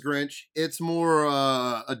does his Grinch, it's more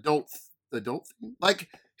adult theme. Like,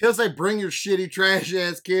 he'll say, bring your shitty trash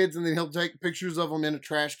ass kids, and then he'll take pictures of them in a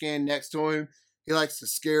trash can next to him. He likes to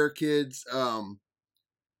scare kids.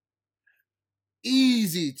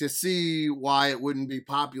 Easy to see why it wouldn't be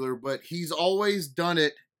popular, but he's always done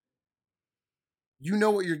it. You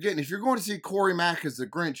know what you're getting. If you're going to see Corey Mack as the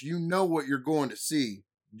Grinch, you know what you're going to see,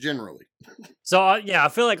 generally. So, I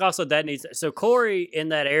feel like also that needs... So, Corey, in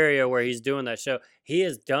that area where he's doing that show, he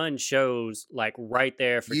has done shows, like, right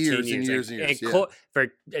there for years 10 years. And years. For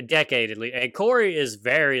a decade, at least. And Corey is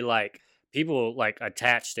very, like... People, like,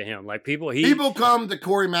 attached to him. Like, people come to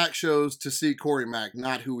Corey Mack shows to see Corey Mack,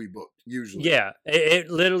 not who he booked, usually. Yeah, it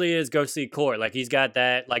literally is go see Corey. Like, he's got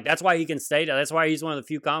that. Like, that's why he can stay down. That's why he's one of the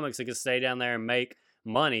few comics that can stay down there and make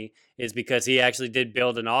money, is because he actually did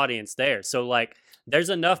build an audience there. So, like,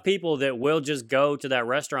 there's enough people that will just go to that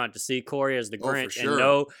restaurant to see Corey as the Grinch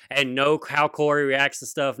and know how Corey reacts to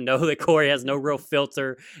stuff, know that Corey has no real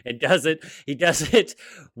filter and he doesn't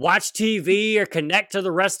watch TV or connect to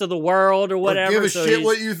the rest of the world or whatever. Or give a shit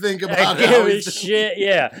what you think about it. Give a shit,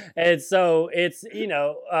 yeah. And so it's,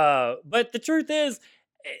 but the truth is,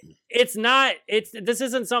 this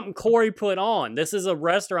isn't something Corey put on. This is a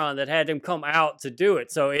restaurant that had him come out to do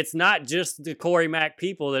it. So it's not just the Corey Mack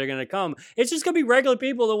people that are going to come. It's just going to be regular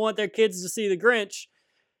people that want their kids to see the Grinch.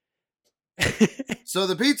 So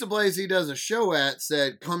the pizza place he does a show at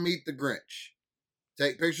said, come meet the Grinch.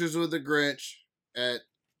 Take pictures with the Grinch at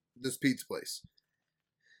this pizza place.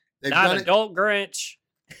 They've Not done adult Grinch.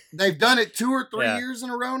 They've done it 2 or 3 Yeah. years in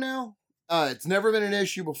a row now. It's never been an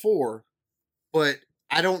issue before, but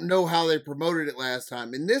I don't know how they promoted it last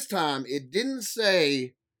time. And this time, it didn't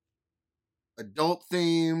say adult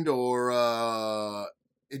themed or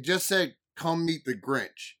it just said come meet the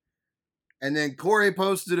Grinch. And then Corey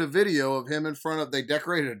posted a video of him in front of, they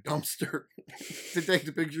decorated a dumpster to take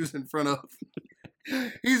the pictures in front of.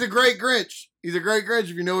 He's a great Grinch. He's a great Grinch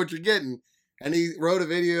if you know what you're getting. And he wrote a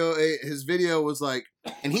video. His video was like,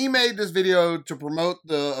 and he made this video to promote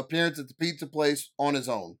the appearance at the pizza place on his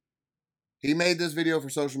own. He made this video for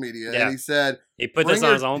social media. Yeah. And he said, He put this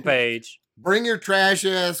on his own page. bring your trash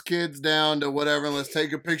ass kids down to whatever and let's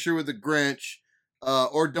take a picture with the Grinch.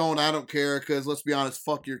 Or don't, I don't care, because let's be honest,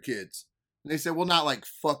 fuck your kids. And they said, well, not like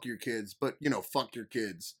fuck your kids, but, you know, fuck your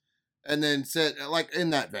kids. And then said, like, in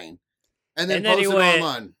that vein. And then he posted went,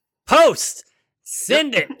 online. Post!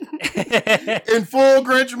 Send it! In full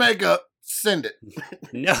Grinch makeup, send it.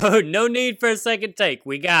 No need for a second take.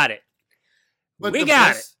 We got it. But we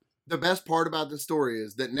got it. The best part about this story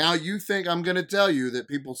is that now you think I'm going to tell you that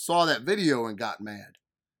people saw that video and got mad.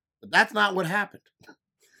 But that's not what happened.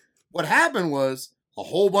 What happened was a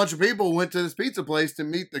whole bunch of people went to this pizza place to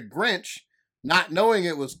meet the Grinch, not knowing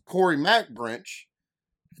it was Corey Mack Grinch.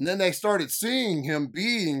 And then they started seeing him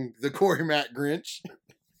being the Corey Mack Grinch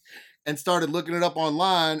and started looking it up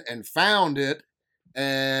online and found it.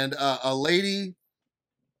 And a lady,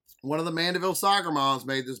 one of the Mandeville soccer moms,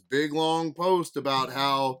 made this big long post about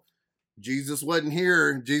how Jesus wasn't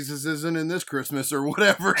here, Jesus isn't in this Christmas or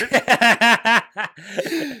whatever.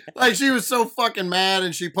 Like, she was so fucking mad,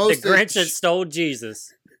 and she posted... The Grinch that stole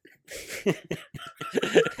Jesus.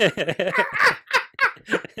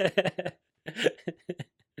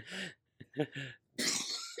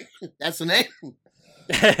 That's the name.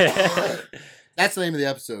 That's the name of the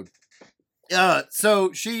episode.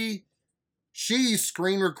 So she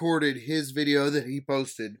screen recorded his video that he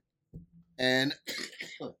posted, and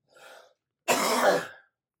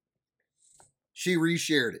she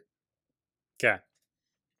reshared it. Okay.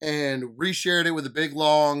 And reshared it with a big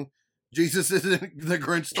long, Jesus isn't the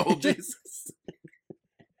Grinch stole Jesus.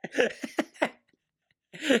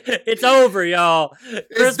 It's over, y'all.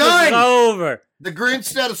 Christmas done. is over. The Grinch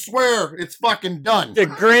said a swear. It's fucking done. The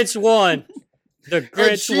Grinch won. The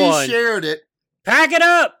Grinch and won. She shared it. Pack it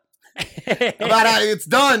up. About how it's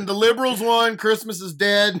done. The liberals won. Christmas is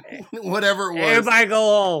dead. Whatever it was. Everybody go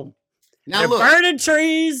home. Now They're look. burning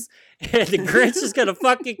trees. And the Grinch is gonna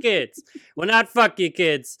fuck your kids. Well, not fuck your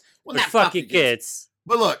kids. Well, But not fuck your kids.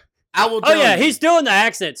 But look, I will Oh tell yeah, you. he's doing the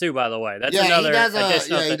accent too, by the way. That's another he does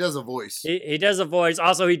additional he thing. does a voice. He does a voice.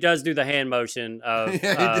 Also, he does do the hand motion of He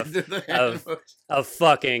did do the hand motion. of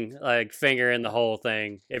fucking, like, finger in the whole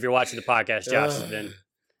thing. If you're watching the podcast, Josh has been.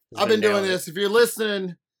 I've been doing nailing it. this. If you're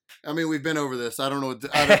listening, I mean, we've been over this. I don't know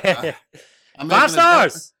what I'm 5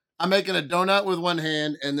 stars. I'm making a donut with one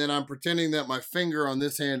hand, and then I'm pretending that my finger on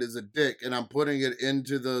this hand is a dick, and I'm putting it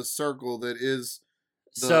into the circle that is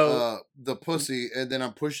the pussy, and then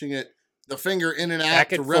I'm pushing it, the finger in and out Back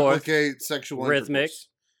to and forth. replicate sexual Rhythmic. intercourse.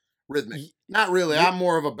 Rhythmic. Not really. I'm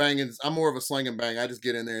more of a sling and bang. I just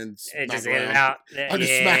get in there and It smack just in around. and out. I'm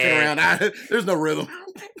just smacking around. There's no rhythm.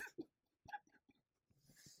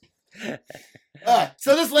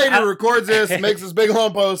 So this lady records this, makes this big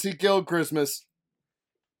long post. He killed Christmas.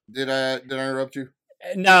 Did I interrupt you?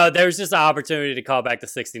 No, there was just an opportunity to call back the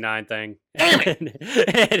 69 thing. Damn it!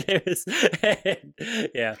 And it was,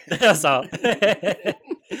 yeah, that's all. It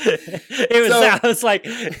was. So- I was like,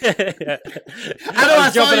 I know I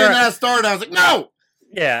saw you in that start. I was like, no.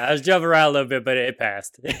 Yeah, I was jumping around a little bit, but it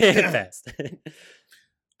passed. It passed.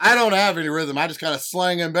 I don't have any rhythm. I just kind of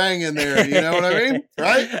slang and bang in there. You know what I mean?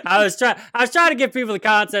 Right? I was trying to give people the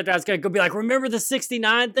concept. I was gonna go be like, remember the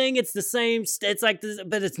 69 thing? It's the same. It's like this,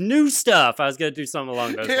 but it's new stuff. I was gonna do something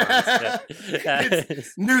along those lines.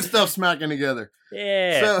 It's new stuff smacking together.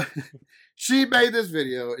 Yeah. So she made this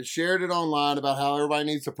video and shared it online about how everybody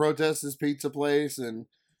needs to protest this pizza place and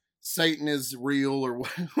Satan is real or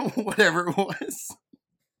whatever it was.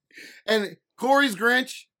 And Corey's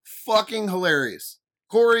Grinch, fucking hilarious.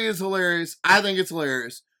 Corey is hilarious. I think it's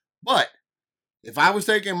hilarious. But if I was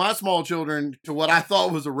taking my small children to what I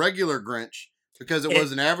thought was a regular Grinch because it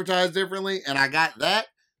wasn't advertised differently and I got that,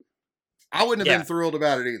 I wouldn't have been thrilled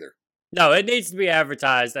about it either. No, it needs to be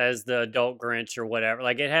advertised as the adult Grinch or whatever.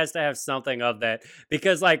 Like, it has to have something of that.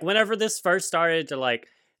 Because, like, whenever this first started to, like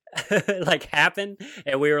happen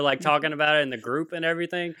and we were, like, talking about it in the group and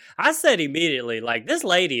everything, I said immediately, like, this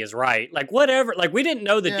lady is right. Like, whatever. Like, we didn't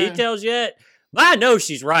know the details yet. But I know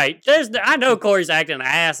she's right. I know Corey's acting an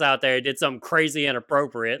ass out there. Did something crazy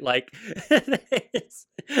inappropriate. Like,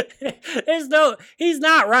 he's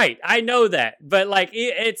not right. I know that. But like,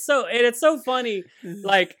 it's so funny.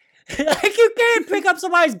 Like, like you can't pick up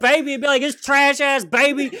somebody's baby and be like, "This trash ass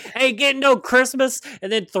baby ain't getting no Christmas," and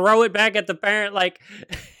then throw it back at the parent. Like,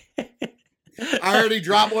 I heard he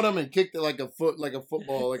dropped one of them and kicked it like a football, like a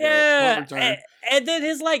punt return. And then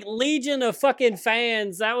his like legion of fucking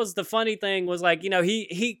fans. That was the funny thing. Was like,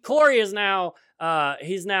 Corey is now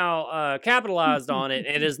he's now capitalized on it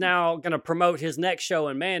and is now going to promote his next show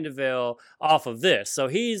in Mandeville off of this. So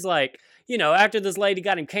he's like, after this lady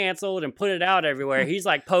got him canceled and put it out everywhere, he's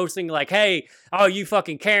like posting like, "Hey, all you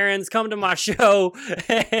fucking Karens, come to my show."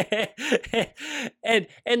 and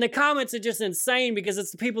the comments are just insane because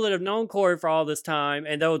it's the people that have known Corey for all this time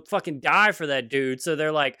and they'll fucking die for that dude. So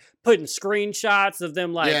they're like putting screenshots of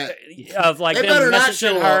them like of like they them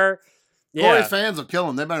messaging her. Corey's fans will kill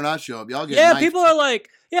him. They better not show up. Y'all get people are like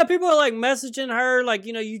messaging her like,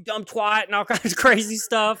 you dumb twat and all kinds of crazy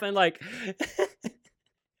stuff and like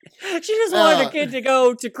she just wanted a kid to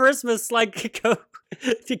go to Christmas, like to go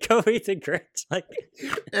eat the Grinch, like.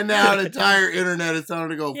 And now the entire internet is telling her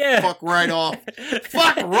to go fuck right off.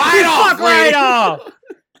 Fuck right off. Fuck right off.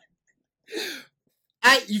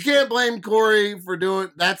 You can't blame Corey for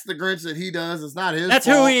doing. That's the Grinch that he does. It's not his. That's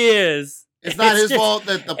fault. who he is. It's not his fault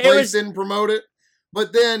that the place didn't promote it.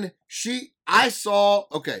 But then I saw.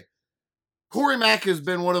 Okay. Corey Mack has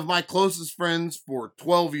been one of my closest friends for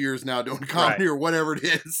 12 years now doing comedy or whatever it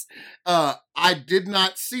is. I did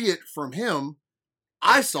not see it from him.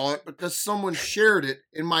 I saw it because someone shared it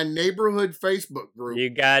in my neighborhood Facebook group. You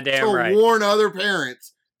goddamn to right. warn other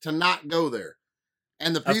parents to not go there.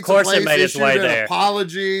 And the pizza of course place it made its issued way an there.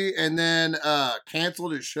 apology and then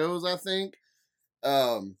canceled its shows, I think.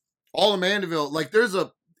 All in Mandeville. Like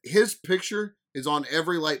his picture is on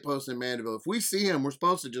every light post in Mandeville. If we see him, we're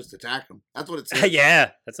supposed to just attack him. That's what it says.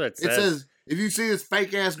 Yeah, that's what it says. It says, if you see this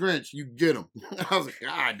fake-ass Grinch, you get him. I was like,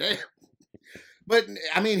 God damn. But,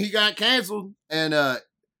 I mean, he got canceled, and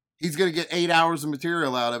he's going to get 8 hours of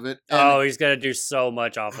material out of it. And, he's going to do so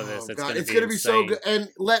much off of this. It's going to be so good. And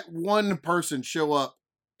let one person show up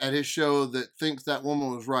at his show that thinks that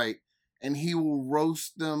woman was right, and he will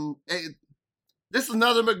roast them. This is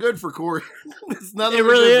nothing but good for Corey. It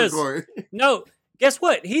really is. For Corey. No, guess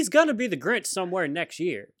what? He's gonna be the Grinch somewhere next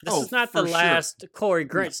year. This is not the last Corey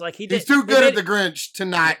Grinch. Like he's too good at the Grinch to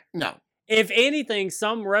not. No. If anything,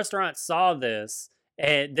 some restaurant saw this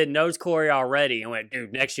and that knows Corey already and went,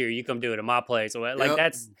 "Dude, next year you come do it at my place." Like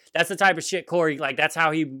that's the type of shit Corey. Like that's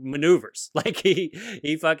how he maneuvers. Like he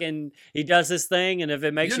does his thing, and if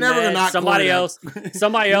it makes you mad, somebody else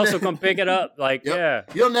will come pick it up. Like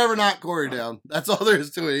you'll never knock Corey down. That's all there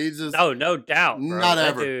is to it. He's just no doubt, bro. Not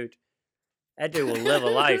ever. That dude will live a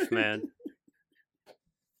life, man.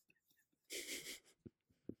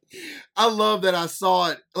 I love that I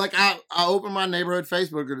saw it. Like I opened my neighborhood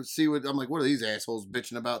Facebook to see what I'm like. What are these assholes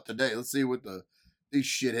bitching about today? Let's see what these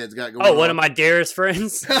shitheads got going on. Oh, one of my dearest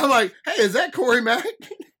friends. I'm like, hey, is that Corey Mack?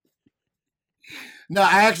 No,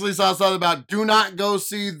 I actually saw something about do not go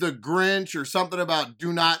see the Grinch or something about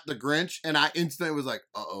do not the Grinch, and I instantly was like,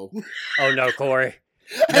 uh-oh. Oh no, Corey.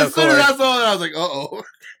 As soon as I saw it, I was like, uh-oh.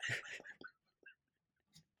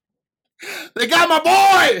 They got my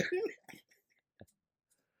boy.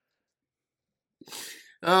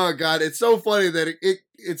 Oh God, it's so funny that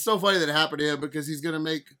it's so funny that it happened to him because he's gonna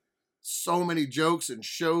make so many jokes and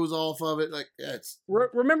shows off of it. Like, it's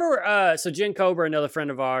remember. So Jen Cobra, another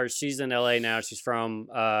friend of ours, she's in LA now. She's from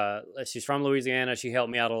Louisiana. She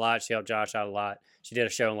helped me out a lot. She helped Josh out a lot. She did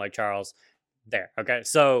a show in Lake Charles. There, okay.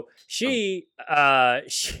 So she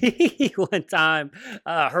one time,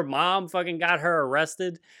 her mom fucking got her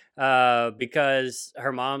arrested because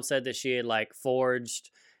her mom said that she had like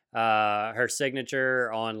forged her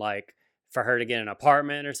signature on like for her to get an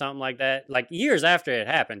apartment or something like that, like years after it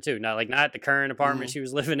happened too. Not the current apartment she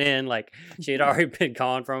was living in. Like she had already been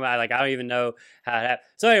gone from it. I don't even know how it happened.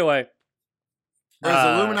 So anyway, is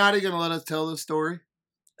Illuminati gonna let us tell this story?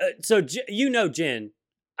 So Jen,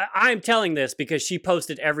 I'm telling this because she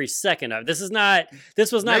posted every second of it. This was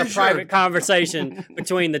not a private conversation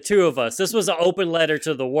between the two of us. This was an open letter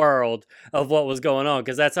to the world of what was going on,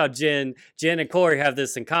 because that's how Jen and Corey have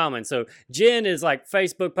this in common. So Jen is like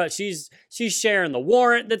Facebook, but she's sharing the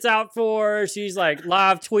warrant that's out for her. She's like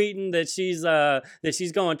live tweeting that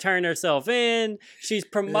she's going to turn herself in. She's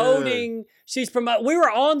promoting she's promote. We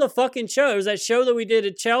were on the fucking show. It was that show that we did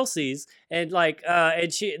at Chelsea's, and like,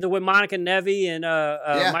 and with Monica Nevi and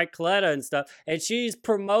Mike Coletta and stuff. And she's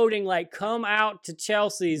promoting like, come out to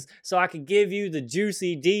Chelsea's so I could give you the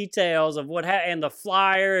juicy details of what and the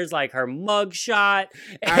flyer is like her mug shot.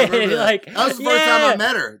 I remember that. Like, That was the first time I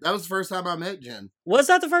met her. That was the first time I met Jen. Was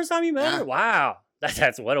that the first time you met her? Wow,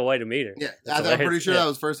 that's what a way to meet her. Yeah, I'm pretty sure that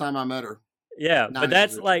was the first time I met her. Yeah, but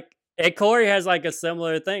that's like. And Corey has like a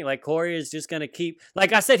similar thing. Like Corey is just gonna keep,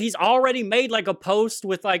 like I said, he's already made like a post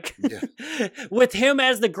with like, with him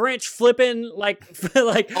as the Grinch flipping like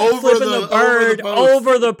flipping the bird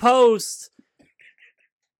over the post.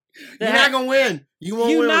 You're not gonna win. You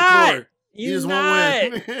won't win with Corey. You just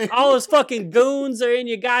won't win. All those fucking goons are in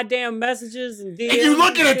your goddamn messages and DMs. And you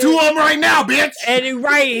looking at two of them right now, bitch. And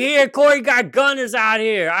right here, Corey got gunners out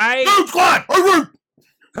here. All right, Boom squad.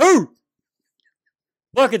 Who?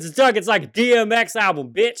 Buckets and Tuckets like a DMX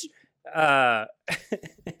album, bitch.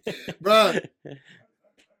 Bruh.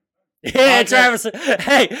 Yeah, Travis.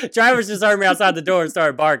 Hey, Travis just heard me outside the door and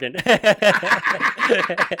started barking.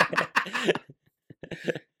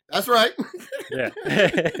 That's right. Yeah.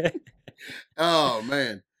 Oh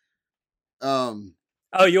man. Oh,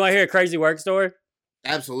 you want to hear a crazy work story?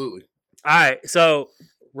 Absolutely. All right. So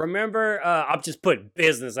remember, I'm just putting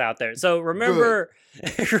business out there. So remember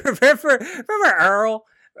Earl?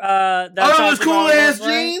 Those cool ass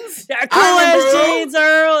jeans. Yeah, cool ass jeans,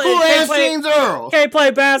 Earl. Cool ass jeans, Earl. Can't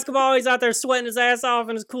play basketball. He's out there sweating his ass off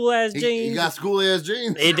in his cool ass jeans. He got cool ass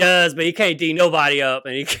jeans. He does, but he can't D nobody up,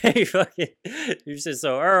 and he can't fucking. You said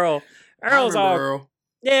so, Earl's all. Earl.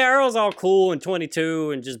 Yeah, Earl's all cool and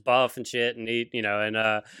 22 and just buff and shit, and he,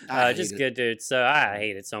 just good dude. So I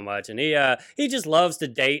hate it so much, and he just loves to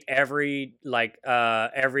date every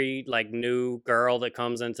new girl that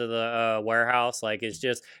comes into the warehouse. Like it's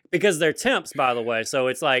just because they're temps, by the way. So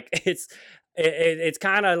it's like it's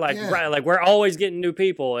kind of like like we're always getting new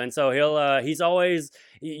people, and so he's always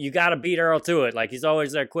you got to beat Earl to it. Like he's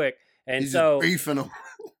always there quick, and he's so just beefing him.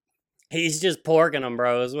 He's just porking them,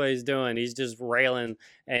 bro. That's what he's doing. He's just railing.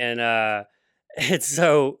 And it's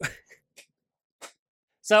so...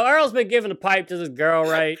 So Earl's been giving a pipe to this girl,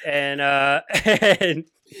 right? And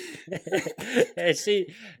and she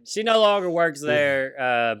no longer works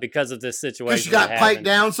there because of this situation. She got piped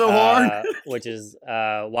down so hard. Which is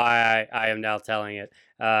why I am now telling it.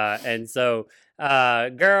 And so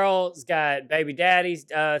girl's got baby daddy's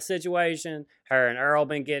situation. Her and Earl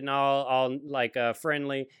been getting all like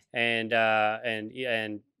friendly and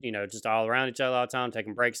just all around each other all the time,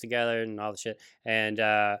 taking breaks together and all the shit.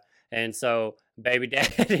 And so baby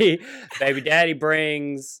daddy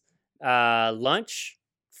brings lunch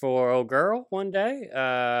for old girl one day.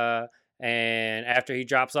 And after he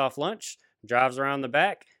drops off lunch, drives around the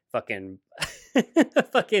back, fucking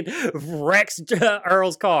wrecks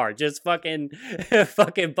Earl's car. Just fucking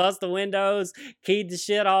bust the windows, keyed the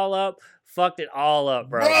shit all up, fucked it all up,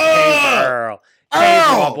 bro. Came for Earl. Came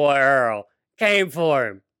for my boy Earl. Came for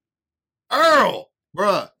him. Earl,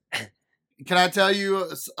 bruh. Can I tell you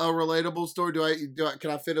a relatable story? Can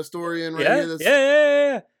I fit a story in right here?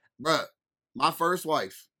 Yeah. Bruh, my first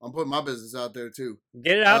wife. I'm putting my business out there too.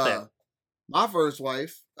 Get it out there. My first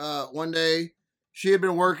wife, one day, she had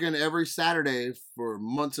been working every Saturday for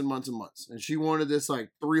months and months and months. And she wanted this like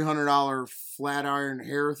 $300 flat iron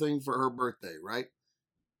hair thing for her birthday, right?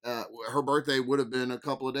 Her birthday would have been a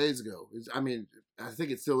couple of days ago. I mean, I think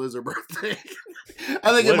it still is her birthday.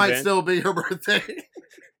 I think it might still be her birthday.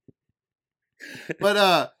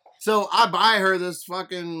 But, so I buy her this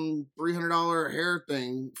fucking $300 hair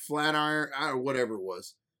thing, flat iron, or whatever it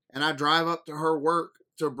was. And I drive up to her work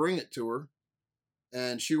to bring it to her.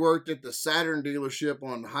 And she worked at the Saturn dealership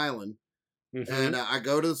on Highland. Mm-hmm. And I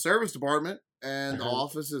go to the service department, and the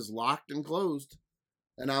office is locked and closed.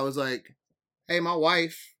 And I was like, hey, my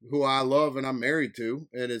wife, who I love and I'm married to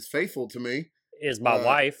and is faithful to me. Is my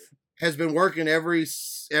wife. Has been working every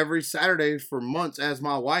Saturday for months as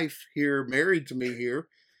my wife here, married to me here.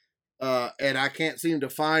 And I can't seem to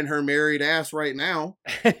find her married ass right now.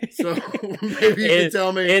 So maybe you can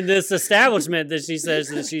tell me. In this establishment that she says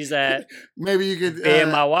that she's at. Maybe you could being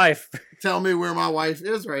my wife. Tell me where my wife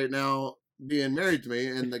is right now being married to me.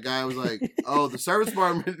 And the guy was like, oh, the service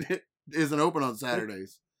department isn't open on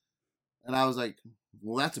Saturdays. And I was like,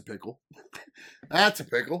 well, that's a pickle. That's a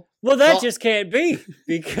pickle. Well, that just can't be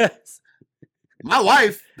because. My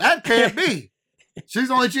wife, that can't be.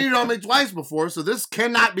 She's only cheated on me twice before, so this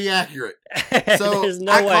cannot be accurate. So There's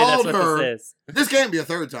no I way that's called what her. this is. This can't be a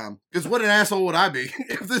third time, because what an asshole would I be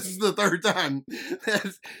if this is the third time?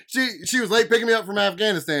 She was late picking me up from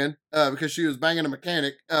Afghanistan because she was banging a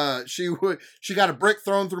mechanic. She got a brick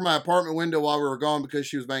thrown through my apartment window while we were gone because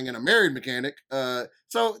she was banging a married mechanic.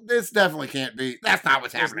 So this definitely can't be. That's not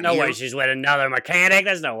what's happening. There's no here. way she's with another mechanic.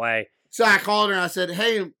 There's no way. So I called her and I said,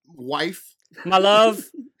 "Hey, wife, My love.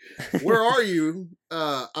 where are you?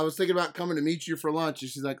 I was thinking about coming to meet you for lunch."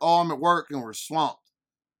 And she's like, "Oh, I'm at work and we're swamped."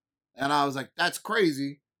 And I was like, "That's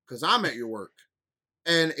crazy, because I'm at your work."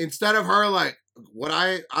 And instead of her like what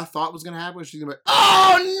I thought was gonna happen, she's gonna be like,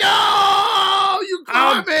 "Oh no, you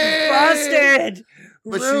caught me, Busted.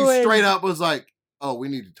 But Ruined. she straight up was like, "Oh, we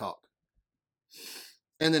need to talk,"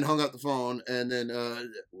 and then hung up the phone, and then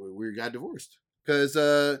we got divorced because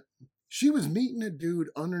she was meeting a dude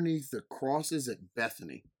underneath the crosses at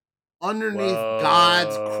Bethany, underneath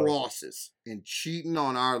God's crosses, and cheating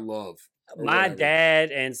on our love. My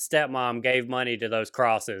dad and stepmom gave money to those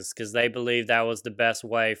crosses because they believed that was the best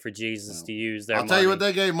way for Jesus to use their money. I'll tell you what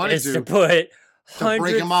they gave money to put to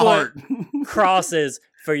break in my 100-foot heart. crosses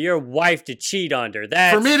for your wife to cheat under.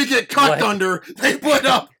 That's For me to get cucked under, they put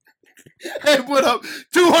up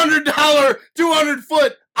 $200,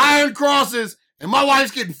 200-foot iron crosses, and my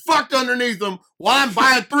wife's getting fucked underneath them while I'm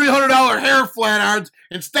buying $300 hair flat irons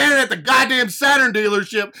and standing at the goddamn Saturn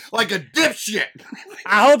dealership like a dipshit.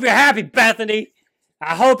 I hope you're happy, Bethany.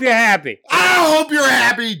 I hope you're happy. I hope you're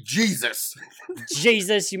happy, Jesus.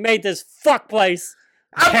 Jesus, you made this fuck place.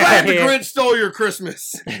 I'm glad the Grinch stole your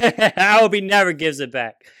Christmas. I hope he never gives it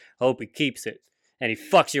back. Hope he keeps it. And he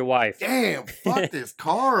fucks your wife. Damn, fuck this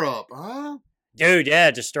car up, huh? Dude, yeah,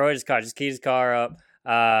 destroyed his car. Just keyed his car up.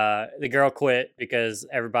 The girl quit because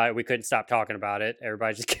we couldn't stop talking about it.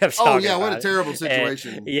 Everybody just kept talking about it. Oh, yeah, what a terrible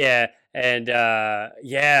situation. Yeah,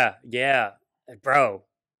 bro,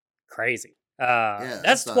 crazy.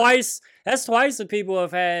 That's twice that people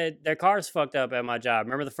have had their cars fucked up at my job.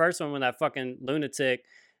 Remember the first one when that fucking lunatic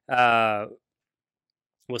was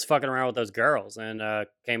fucking around with those girls and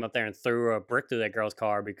came up there and threw a brick through that girl's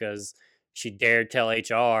car because she dared tell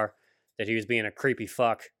HR that he was being a creepy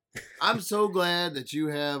fuck. I'm so glad that you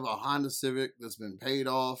have a Honda Civic that's been paid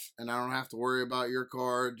off and I don't have to worry about your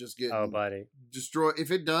car just getting destroyed.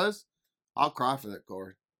 If it does, I'll cry for that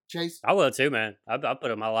car. Chase? I will too, man. I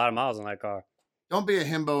put a lot of miles on that car. Don't be a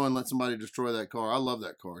himbo and let somebody destroy that car. I love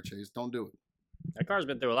that car, Chase. Don't do it. That car's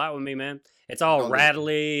been through a lot with me, man. It's all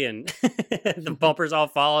rattly and the bumper's all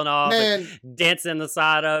falling off. Man. And dents in the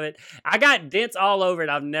side of it. I got dents all over it.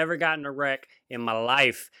 I've never gotten a wreck in my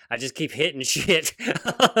life. I just keep hitting shit.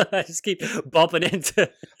 I just keep bumping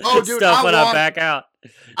into stuff when I back out.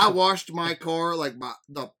 I washed my car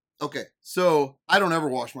okay, so I don't ever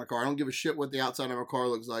wash my car. I don't give a shit what the outside of a car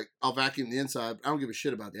looks like. I'll vacuum the inside, but I don't give a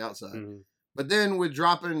shit about the outside. Mm-hmm. But then with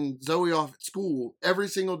dropping Zoe off at school, every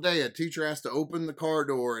single day a teacher has to open the car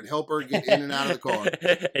door and help her get in and out of the car.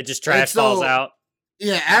 It just trash falls out.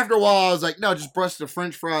 Yeah, after a while I was like, no, just brush the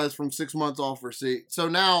French fries from 6 months off her seat. So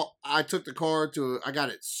now I took the car I got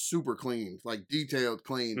it super clean, like detailed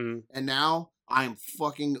clean. Mm-hmm. And now I'm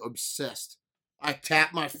fucking obsessed. I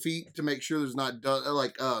tap my feet to make sure there's not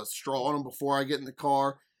straw on them before I get in the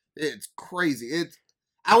car. It's crazy.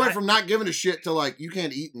 I went from not giving a shit to like you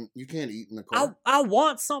can't eat in the car. I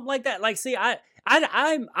want something like that. Like, see,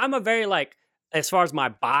 I'm a very like as far as my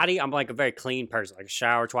body, I'm like a very clean person. Like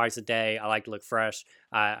shower twice a day. I like to look fresh.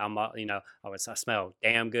 I smell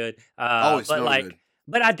damn good. Always smell good.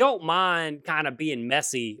 But I don't mind kind of being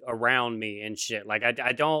messy around me and shit. Like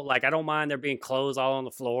I don't mind there being clothes all on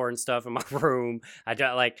the floor and stuff in my room. I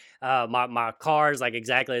don't like my car is like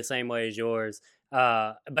exactly the same way as yours.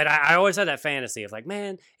 But I always had that fantasy of like,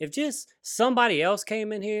 man, if just somebody else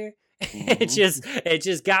came in here, mm-hmm. it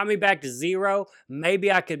just got me back to zero.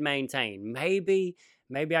 Maybe I could maintain. Maybe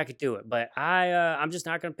I could do it. But I'm just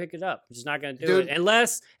not gonna pick it up. I'm just not gonna do it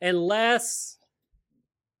unless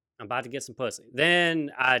I'm about to get some pussy.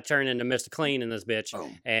 Then I turn into Mr. Clean in this bitch,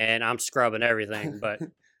 and I'm scrubbing everything. But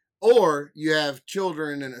or you have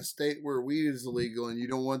children in a state where weed is illegal, and you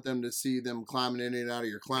don't want them to see them climbing in and out of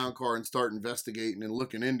your clown car and start investigating and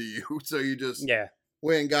looking into you. So you just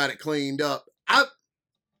went and got it cleaned up.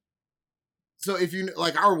 So if you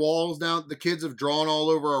like our walls now, the kids have drawn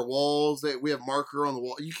all over our walls. That we have marker on the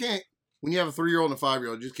wall. You can't. When you have a 3-year-old and a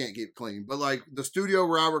 5-year-old, you just can't keep it clean. But like the studio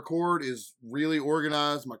where I record is really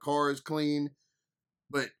organized. My car is clean.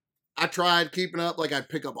 But I tried keeping up. Like I'd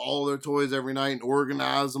pick up all their toys every night and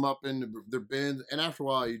organize them up in their bins. And after a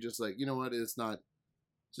while, you just like, you know what? It's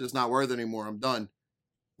just not worth it anymore. I'm done.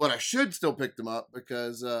 But I should still pick them up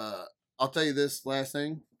because I'll tell you this last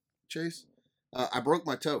thing, Chase. I broke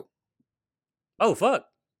my toe. Oh, fuck.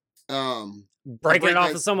 Breaking it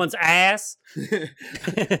off of someone's ass.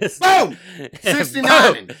 Boom!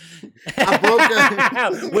 69. Boom. I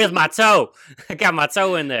broke it. With my toe. I got my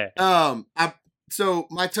toe in there. So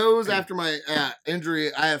my toes after my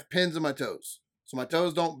injury, I have pins in my toes. So my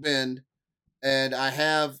toes don't bend, and I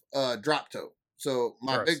have a drop toe. So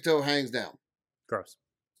my Gross. big toe hangs down. Gross.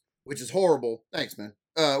 Which is horrible. Thanks, man.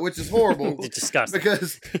 Which is horrible. It's disgusting.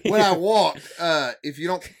 Because when I walk,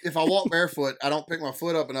 if I walk barefoot, I don't pick my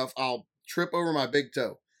foot up enough, I'll trip over my big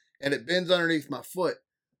toe. And it bends underneath my foot.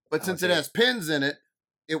 But since it has pins in it,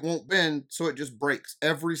 it won't bend, so it just breaks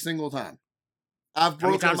every single time. How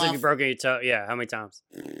many times have you broken your toe? Yeah, how many times?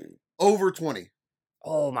 Over 20.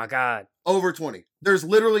 Oh my God. Over 20. There's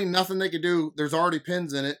literally nothing they could do. There's already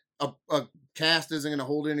pins in it. A cast isn't going to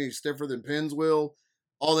hold any stiffer than pins will.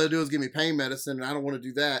 All they'll do is give me pain medicine, and I don't want to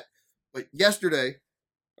do that. But yesterday,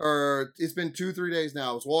 or it's been 2-3 days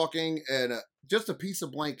now, I was walking, and just a piece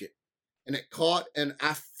of blanket, and it caught, and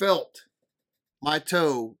I felt my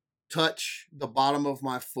toe touch the bottom of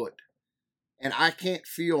my foot. And I can't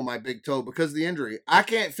feel my big toe because of the injury. I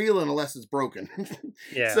can't feel it unless it's broken.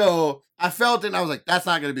 Yeah. So I felt it, and I was like, that's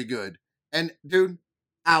not going to be good. And, dude,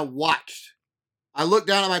 I watched. I looked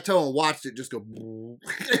down at my toe and watched it just go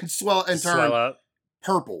and swell and turn Swell up.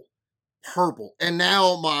 purple. And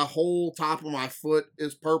now my whole top of my foot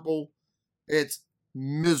is purple. It's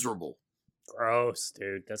miserable. Gross,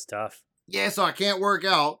 dude. That's tough. Yeah, so I can't work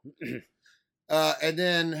out. And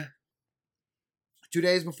then 2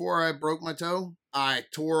 days before I broke my toe, I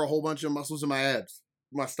tore a whole bunch of muscles in my abs,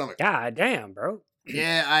 my stomach. God damn, bro.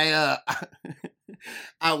 Yeah,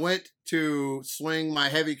 I went to swing my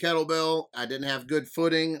heavy kettlebell. I didn't have good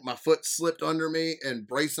footing. My foot slipped under me, and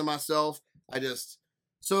bracing myself, my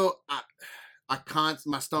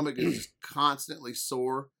stomach is just constantly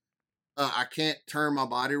sore. I can't turn my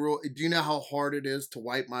body real. Do you know how hard it is to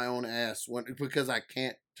wipe my own ass because I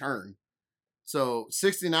can't turn? So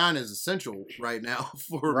 69 is essential right now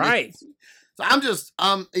for me. So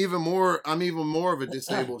I'm even more of a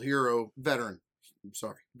disabled hero veteran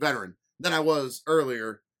than I was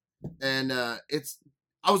earlier. And I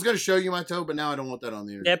was going to show you my toe, but now I don't want that on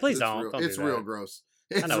the internet. Yeah, please don't. It's do real gross.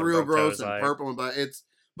 It's know what real broke gross toes and like. purple,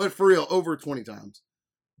 but for real, over 20 times.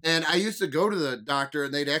 And I used to go to the doctor,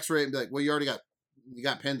 and they'd x-ray it and be like, well, you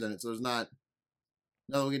got pins in it, so there's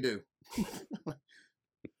nothing we can do.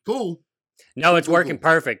 Cool. No, it's working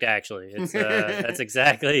perfect, actually. It's that's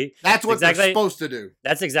exactly what they're supposed to do.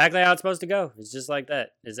 That's exactly how it's supposed to go. It's just like that.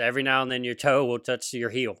 Is every now and then your toe will touch your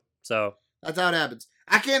heel. So that's how it happens.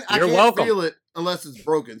 I can't feel it unless it's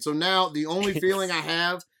broken. So now the only feeling I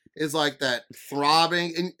have is like that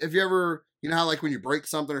throbbing. And if you ever, you know how like when you break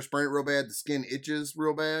something or sprain it real bad, the skin itches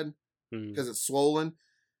real bad because it's swollen.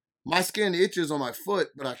 My skin itches on my foot,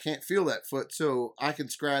 but I can't feel that foot, so I can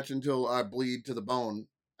scratch until I bleed to the bone.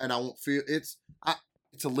 And I won't feel it's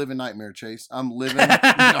a living nightmare, Chase. I'm living.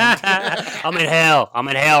 I'm in hell. I'm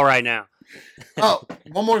in hell right now. Oh,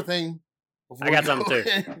 one more thing. I got something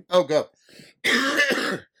too. Oh, go.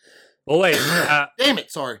 Well, wait. Damn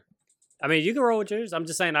it! Sorry. I mean, you can roll with yours. I'm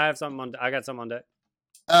just saying I got something on deck.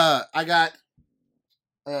 I got.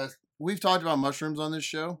 We've talked about mushrooms on this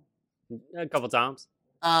show A couple times.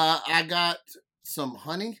 I got some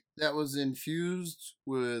honey that was infused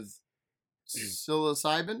with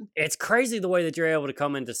psilocybin. It's crazy the way that you're able to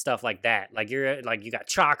come into stuff like that. Like you got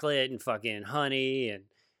chocolate and fucking honey and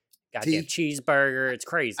goddamn cheeseburger. It's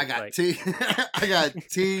crazy. I got like, tea. I got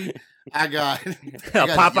tea. I got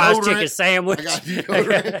Popeye's deodorant. chicken sandwich. I got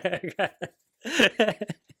deodorant.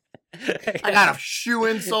 I got a shoe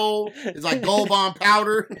insole. It's like Gold Bond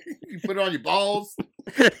powder. You put it on your balls.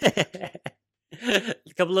 A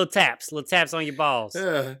couple little taps on your balls.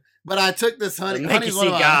 Yeah. But I took this honey. Make you see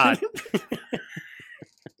God.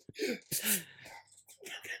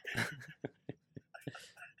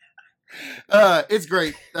 It's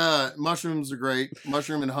great. Mushrooms are great.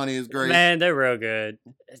 Mushroom and honey is great. Man, they're real good.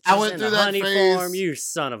 I went through that honey phase. form, you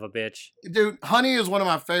son of a bitch. Dude, honey is one of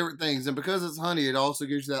my favorite things, and because it's honey, it also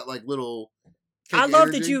gives you that like little. I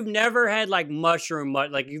love that you've never had like mushroom,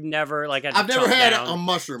 like you've never like had. I've never had a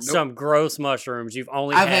mushroom. Nope. Some gross mushrooms. You've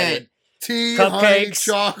only I've had tea, cupcakes,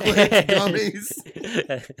 honey, chocolate, gummies,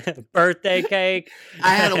 birthday cake.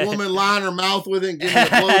 I had a woman line her mouth with it and give me a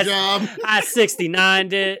blowjob. I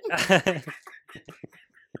 69'd it.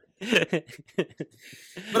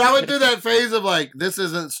 But I went through that phase of like, this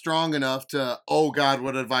isn't strong enough to, oh God,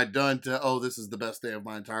 what have I done to, oh, this is the best day of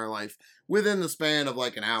my entire life within the span of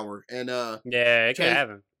like an hour. And yeah, it can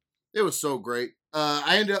happen. It was so great. But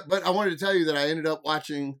I wanted to tell you that I ended up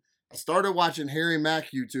watching I started watching Harry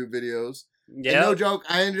Mack YouTube videos. Yeah. And no joke,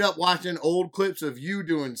 I ended up watching old clips of you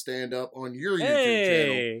doing stand-up on your YouTube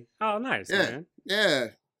channel. Oh, nice, Yeah. man. Yeah.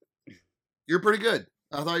 You're pretty good.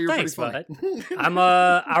 I thought you were Thanks, pretty funny.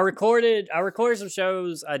 bud. I recorded some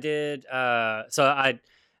shows. I did let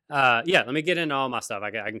me get into all my stuff.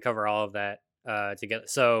 I can cover all of that together.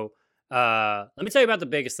 So let me tell you about the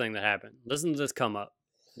biggest thing that happened. Listen to this come up.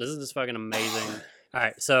 This is just fucking amazing. All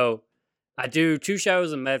right, so I do 2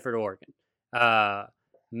 shows in Medford, Oregon.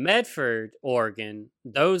 Medford, Oregon,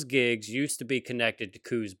 those gigs used to be connected to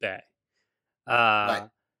Coos Bay. Right.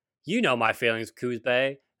 You know my feelings with Coos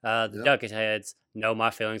Bay. The Ducket heads know my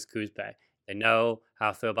feelings with Coos Bay. They know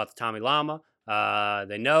how I feel about the Tommy Llama.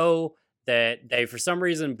 They know that they, for some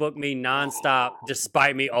reason, book me nonstop,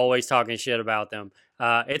 despite me always talking shit about them.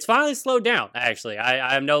 It's finally slowed down, actually.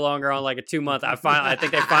 I am no longer on like a 2-month. I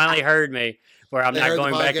think they finally heard me where I'm not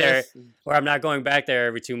going back there. Where I'm not going back there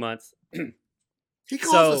every 2 months. He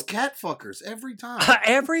calls us cat fuckers every time.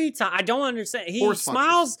 Every time. I don't understand. He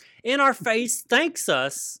smiles in our face, thanks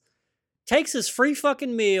us, takes his free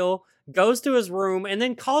fucking meal, goes to his room, and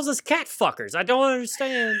then calls us cat fuckers. I don't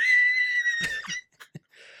understand.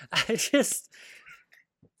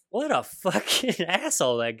 What a fucking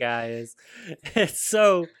asshole that guy is.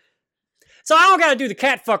 So I don't gotta do the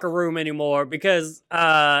cat fucker room anymore because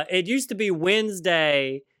it used to be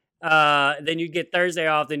Wednesday. Then you get Thursday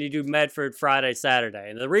off, then you do Medford Friday,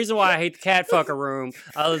 Saturday. And the reason why I hate the cat fucker room,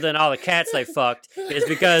 other than all the cats they fucked, is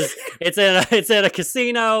because it's in a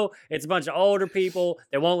casino. It's a bunch of older people.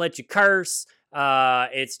 They won't let you curse.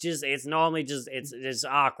 It's normally just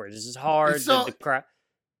awkward. It's just hard.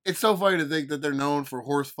 It's so funny to think that they're known for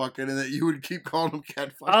horse fucking and that you would keep calling them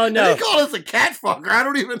cat fucker. Oh, no. And they call us a cat fucker. I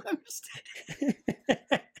don't even understand.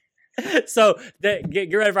 So,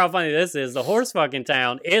 get ready for how funny this is. The horse fucking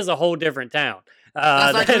town is a whole different town.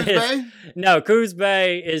 That's like Coos Bay? No, Coos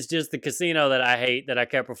Bay is just the casino that I hate that I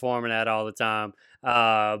kept performing at all the time.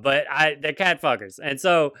 But they're cat fuckers. And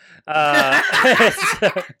so, that's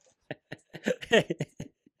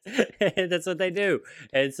what they do.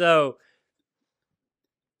 And so,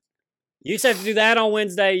 you just have to do that on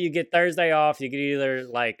Wednesday. You get Thursday off. You can either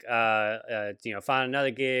find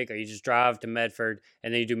another gig, or you just drive to Medford,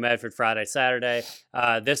 and then you do Medford Friday, Saturday.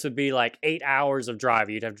 This would be like 8 hours of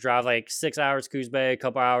driving. You'd have to drive like 6 hours to Coos Bay, a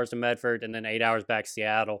couple hours to Medford, and then 8 hours back to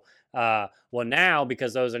Seattle. Well, now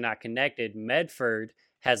because those are not connected, Medford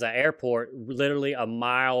has an airport literally a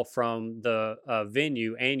mile from the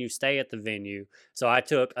venue, and you stay at the venue. So I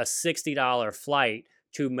took a $60 flight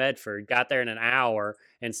to Medford, got there in an hour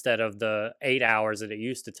instead of the 8 hours that it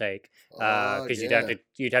used to take. Because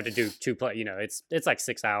you'd have to do 2 it's like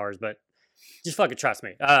 6 hours, but just fucking trust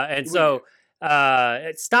me. So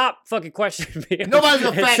stop fucking questioning me. Nobody's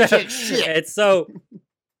gonna fact check shit. It's so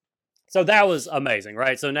that was amazing,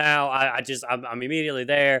 right? So now I'm immediately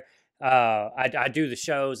there. I do the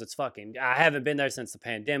shows. It's fucking, I haven't been there since the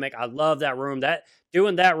pandemic. I love that room.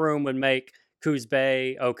 Doing that room would make Coos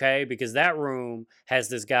Bay okay, because that room has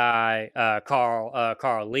this guy,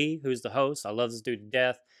 Carl Lee, who's the host. I love this dude to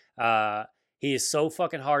death. He is so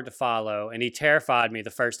fucking hard to follow, and he terrified me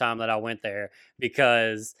the first time that I went there,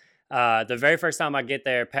 because the very first time I get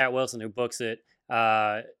there, Pat Wilson, who books it,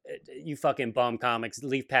 you fucking bum comics,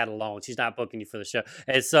 leave Pat alone. She's not booking you for the show.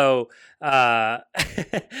 And so, yeah,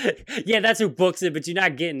 that's who books it, but you're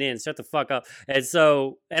not getting in. Shut the fuck up. And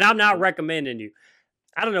I'm not recommending you.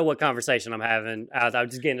 I don't know what conversation I'm having. I'm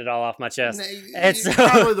just getting it all off my chest.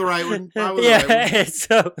 Probably the right one. It's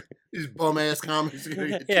so... These bum-ass comics.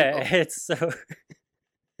 It's so...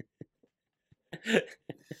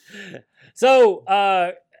 So,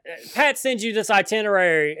 Pat sends you this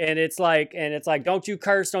itinerary, and it's like, don't you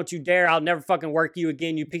curse, don't you dare, I'll never fucking work you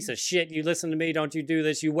again, you piece of shit, you listen to me, don't you do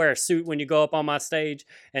this, you wear a suit when you go up on my stage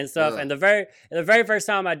and stuff. And the very first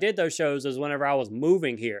time I did those shows was whenever I was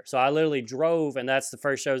moving here. So I literally drove, and that's the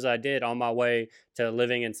first shows I did on my way to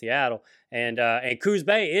living in Seattle. And Coos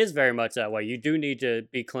Bay is very much that way. You do need to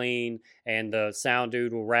be clean, and the sound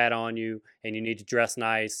dude will rat on you, and you need to dress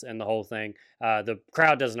nice and the whole thing. The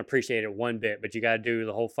crowd doesn't appreciate it one bit, but you got to do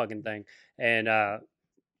the whole fucking thing. But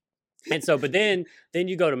then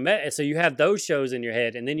you go to so you have those shows in your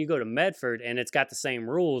head, and then you go to Medford, and it's got the same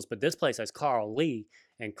rules, but this place has Carl Lee,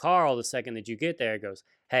 and Carl, the second that you get there, goes,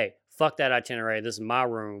 hey, fuck that itinerary. This is my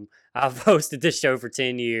room. I've hosted this show for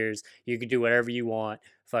 10 years. You can do whatever you want.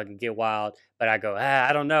 fucking get wild. But I go,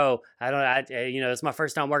 I don't know. It's my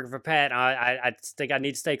first time working for Pat. I think I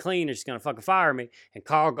need to stay clean or she's going to fucking fire me. And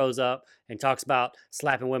Carl goes up and talks about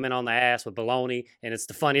slapping women on the ass with baloney. And it's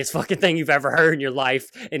the funniest fucking thing you've ever heard in your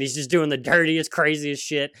life. And he's just doing the dirtiest, craziest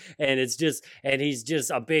shit. And he's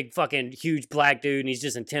just a big fucking huge black dude. And he's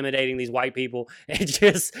just intimidating these white people. And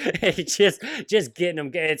just getting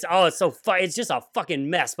them. It's so fun. It's just a fucking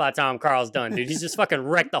mess by the time Carl's done, dude. He's just fucking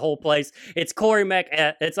wrecked the whole place. It's Corey Mack.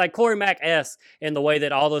 It's like Corey Mack-esque in the way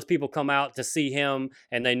that all those people come out to see him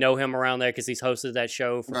and they know him around there because he's hosted that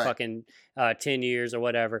show for fucking 10 years or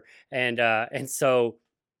whatever. And so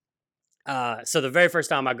the very first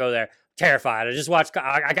time I go there, terrified. I just watched.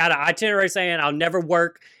 I got an itinerary saying I'll never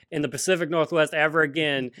work in the Pacific Northwest ever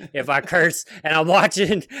again if I curse. And I'm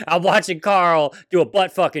watching Carl do a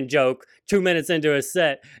butt fucking joke 2 minutes into his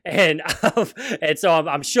set, and so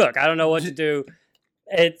I'm shook. I don't know what to do.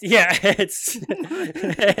 It's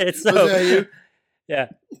so. Was that you? Yeah.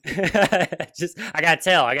 I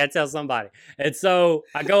gotta tell somebody. And so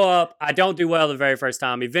I go up, I don't do well the very first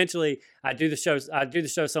time. Eventually I do the show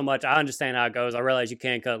so much, I understand how it goes. I realize you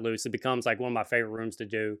can cut loose. It becomes like one of my favorite rooms to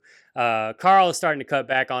do. Carl is starting to cut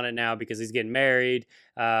back on it now because he's getting married.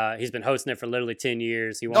 He's been hosting it for literally 10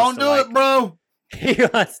 years. He wants Don't do it, bro. He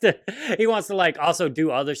wants to like also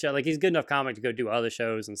do other shows. Like he's good enough comic to go do other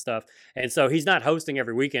shows and stuff. And so he's not hosting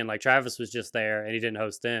every weekend. Like Travis was just there and he didn't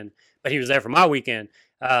host then, but he was there for my weekend.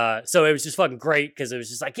 So it was just fucking great because it was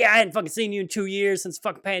just like, yeah, I hadn't fucking seen you in 2 years since the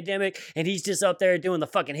fucking pandemic. And he's just up there doing the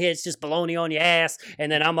fucking hits, just baloney on your ass.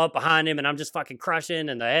 And then I'm up behind him and I'm just fucking crushing.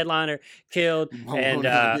 And the headliner killed. And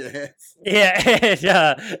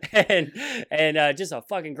just a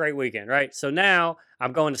fucking great weekend, right? So now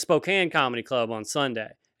I'm going to Spokane Comedy Club on Sunday.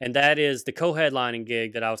 And that is the co-headlining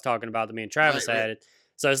gig that I was talking about that me and Travis had.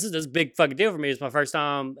 So this is a big fucking deal for me. It's my first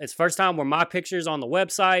time. It's the first time where my picture's on the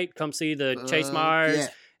website. Come see the Chase Myers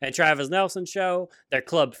and Travis Nelson show. They're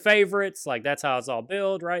club favorites. Like that's how it's all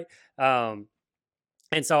billed, right? And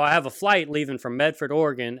so I have a flight leaving from Medford,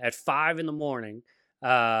 Oregon at 5 a.m.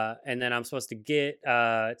 And then I'm supposed to get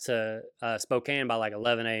to Spokane by like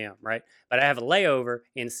 11 a.m., right? But I have a layover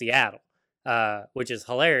in Seattle. Which is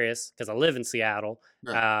hilarious because I live in Seattle.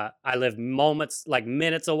 I live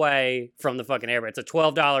minutes away from the fucking airport. It's a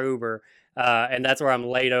 $12 Uber, and that's where I'm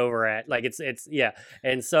laid over at. Like it's yeah.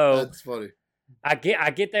 And so that's funny. I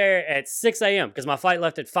get there at 6 a.m. because my flight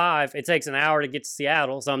left at 5. It takes an hour to get to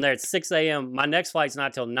Seattle, so I'm there at 6 a.m. My next flight's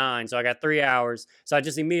not till 9, so I got 3 hours. So I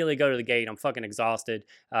just immediately go to the gate. I'm fucking exhausted.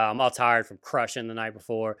 I'm all tired from crushing the night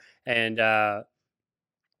before, and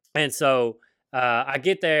so. I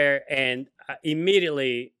get there and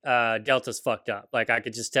immediately Delta's fucked up. Like I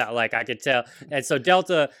could tell. And so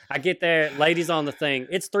Delta, I get there, ladies on the thing.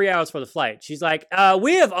 It's 3 hours for the flight. She's like,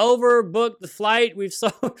 we have overbooked the flight. We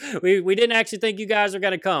didn't actually think you guys were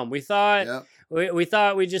gonna come. We thought we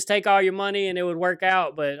thought we'd just take all your money and it would work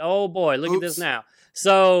out. But oh boy, look at this now.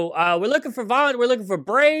 So we're looking for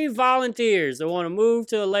brave volunteers that want to move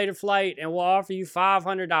to a later flight, and we'll offer you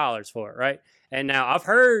 $500 for it, right? And now I've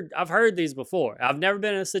heard these before. I've never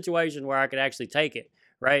been in a situation where I could actually take it,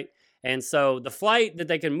 right? And so the flight that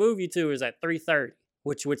they can move you to is at 3:30,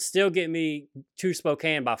 which would still get me to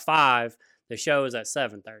Spokane by 5. The show is at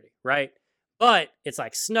 7:30, right? But it's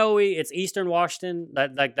like snowy. It's Eastern Washington.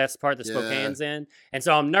 That's the part that Spokane's in. And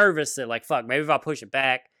so I'm nervous that like, fuck, maybe if I push it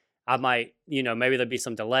back, I might, maybe there'll be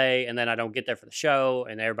some delay and then I don't get there for the show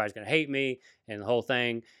and everybody's going to hate me and the whole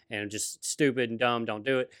thing. And I'm just stupid and dumb. Don't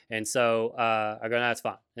do it. And so I go, no, that's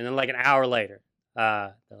fine. And then like an hour later,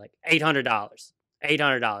 they're like $800.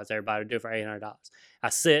 $800. Everybody would do it for $800. I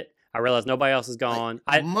sit. I realize nobody else is gone.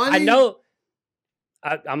 I know.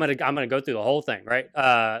 I'm gonna go through the whole thing, right?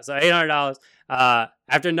 So $800.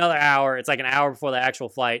 After another hour, it's like an hour before the actual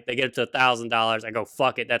flight. They get it to $1,000. I go,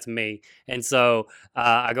 fuck it, that's me. And so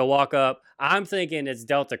I go walk up. I'm thinking it's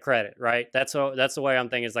Delta credit, right? That's the way I'm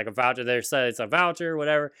thinking. It's like a voucher. They say it's a voucher,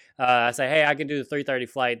 whatever. I say, hey, I can do the 3:30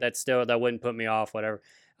 flight. That wouldn't put me off, whatever.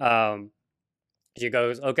 She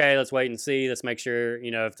goes, okay, let's wait and see. Let's make sure,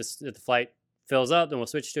 if the flight fills up, then we'll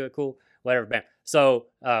switch to it. Cool, whatever. Bam. So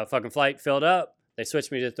fucking flight filled up. They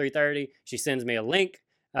switched me to 3:30. She sends me a link,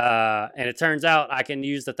 and it turns out I can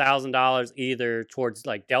use the $1,000 either towards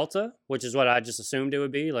like Delta, which is what I just assumed it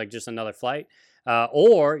would be, like just another flight,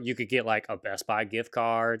 or you could get like a Best Buy gift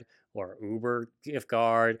card or Uber gift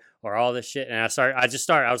card or all this shit. And I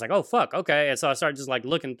was like, oh fuck, okay. And so I started just like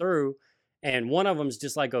looking through, and one of them's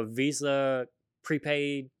just like a Visa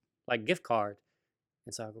prepaid like gift card.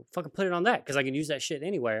 And so I go, fucking put it on that because I can use that shit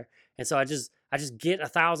anywhere. And so I just get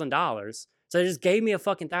 $1,000. So they just gave me a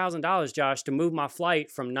fucking $1,000, Josh, to move my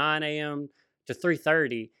flight from 9 a.m. to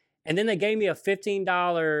 3:30. And then they gave me a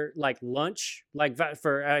 $15 like lunch, like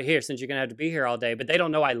for here, since you're gonna have to be here all day. But they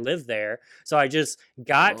don't know I live there, so I just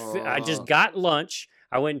got lunch.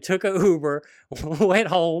 I went and took a Uber, went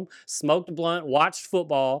home, smoked a blunt, watched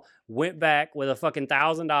football, went back with a fucking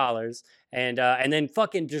 $1,000, and then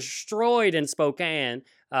fucking destroyed in Spokane.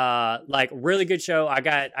 Like really good show. I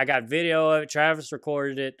got video of it. Travis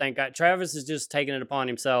recorded it. Thank God. Travis is just taking it upon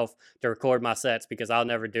himself to record my sets because I'll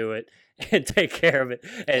never do it and take care of it.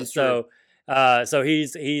 And so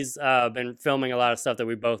he's been filming a lot of stuff that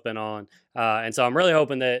we've both been on. And so I'm really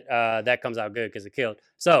hoping that that comes out good because it killed.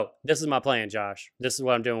 So this is my plan, Josh. This is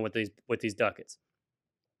what I'm doing with these ducats.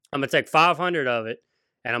 I'm gonna take 500 of it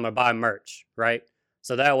and I'm gonna buy merch, right?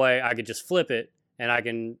 So that way I could just flip it and I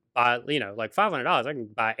can buy, like $500. I can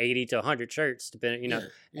buy 80 to 100 shirts, depending, and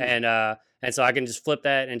so I can just flip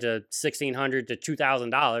that into $1,600 to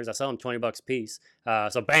 $2,000. I sell them $20 a piece.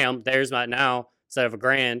 So bam, there's my now. Instead of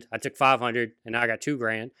 $1,000, I took 500 and now I got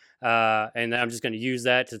 $2,000. And then I'm just going to use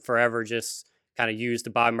that to forever just kind of use to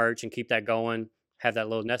buy merch and keep that going, have that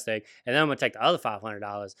little nest egg. And then I'm going to take the other $500 and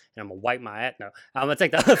I'm going to wipe my ass. No, I'm going to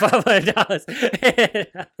take the other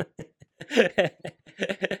 $500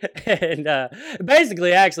 and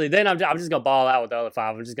basically, actually, then I'm just going to ball out with the other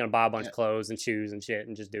five. I'm just going to buy a bunch of clothes and shoes and shit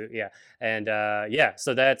and just do it. Yeah. And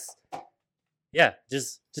so that's,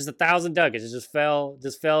 just 1,000 ducats. It just fell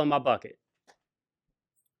in my bucket.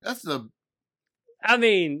 I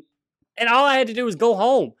mean, and all I had to do was go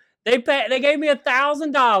home. They gave me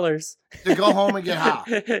 $1,000 to go home and get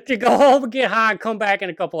high. To go home and get high and come back in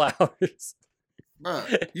a couple hours.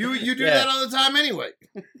 Bruh, you do that all the time anyway.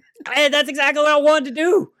 Hey, that's exactly what I wanted to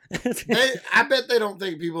do. I bet they don't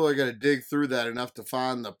think people are going to dig through that enough to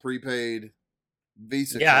find the prepaid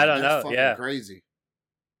Visa card. I don't know. Fucking crazy.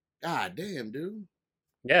 God damn, dude.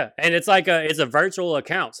 Yeah, and it's like it's a virtual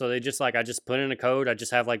account, so they just I just put in a code. I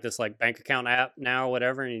just have like this like bank account app now or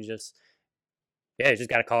whatever, and you just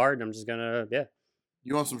got a card. And I'm just gonna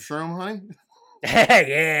You want some shroom, honey?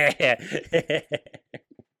 Yeah.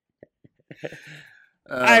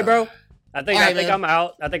 All right, bro. I think I'm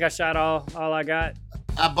out. I think I shot all I got.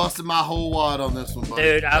 I busted my whole wad on this one,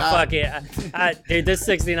 buddy. Dude, dude, this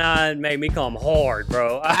 69 made me come hard,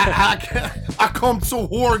 bro. I come so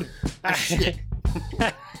hard. Shit.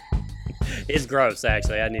 It's gross,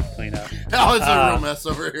 actually. I need to clean up. Oh, it's a real mess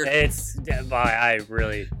over here. I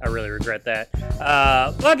really regret that.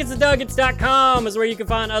 Bucketsandduggets.com is where you can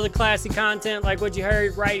find other classy content like what you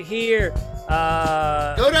heard right here.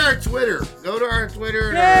 Go to our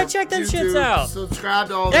Twitter. Yeah, check them shits out. Subscribe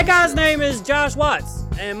to all that guy's name is Josh Watts,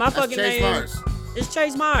 and my fucking name is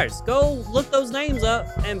Chase Myers. Go look those names up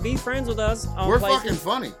and be friends with us. We're fucking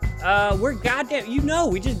funny. We're goddamn.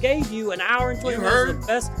 We just gave you an hour and 20 minutes of the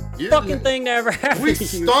best fucking thing to ever happen. We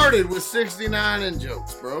started with 69 in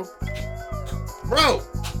jokes, bro.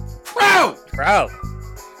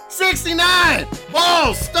 69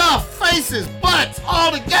 balls, stuff, faces, butts,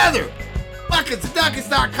 all together.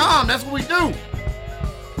 Bucketsandduckets.com. That's what we do.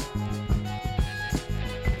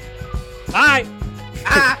 Bye.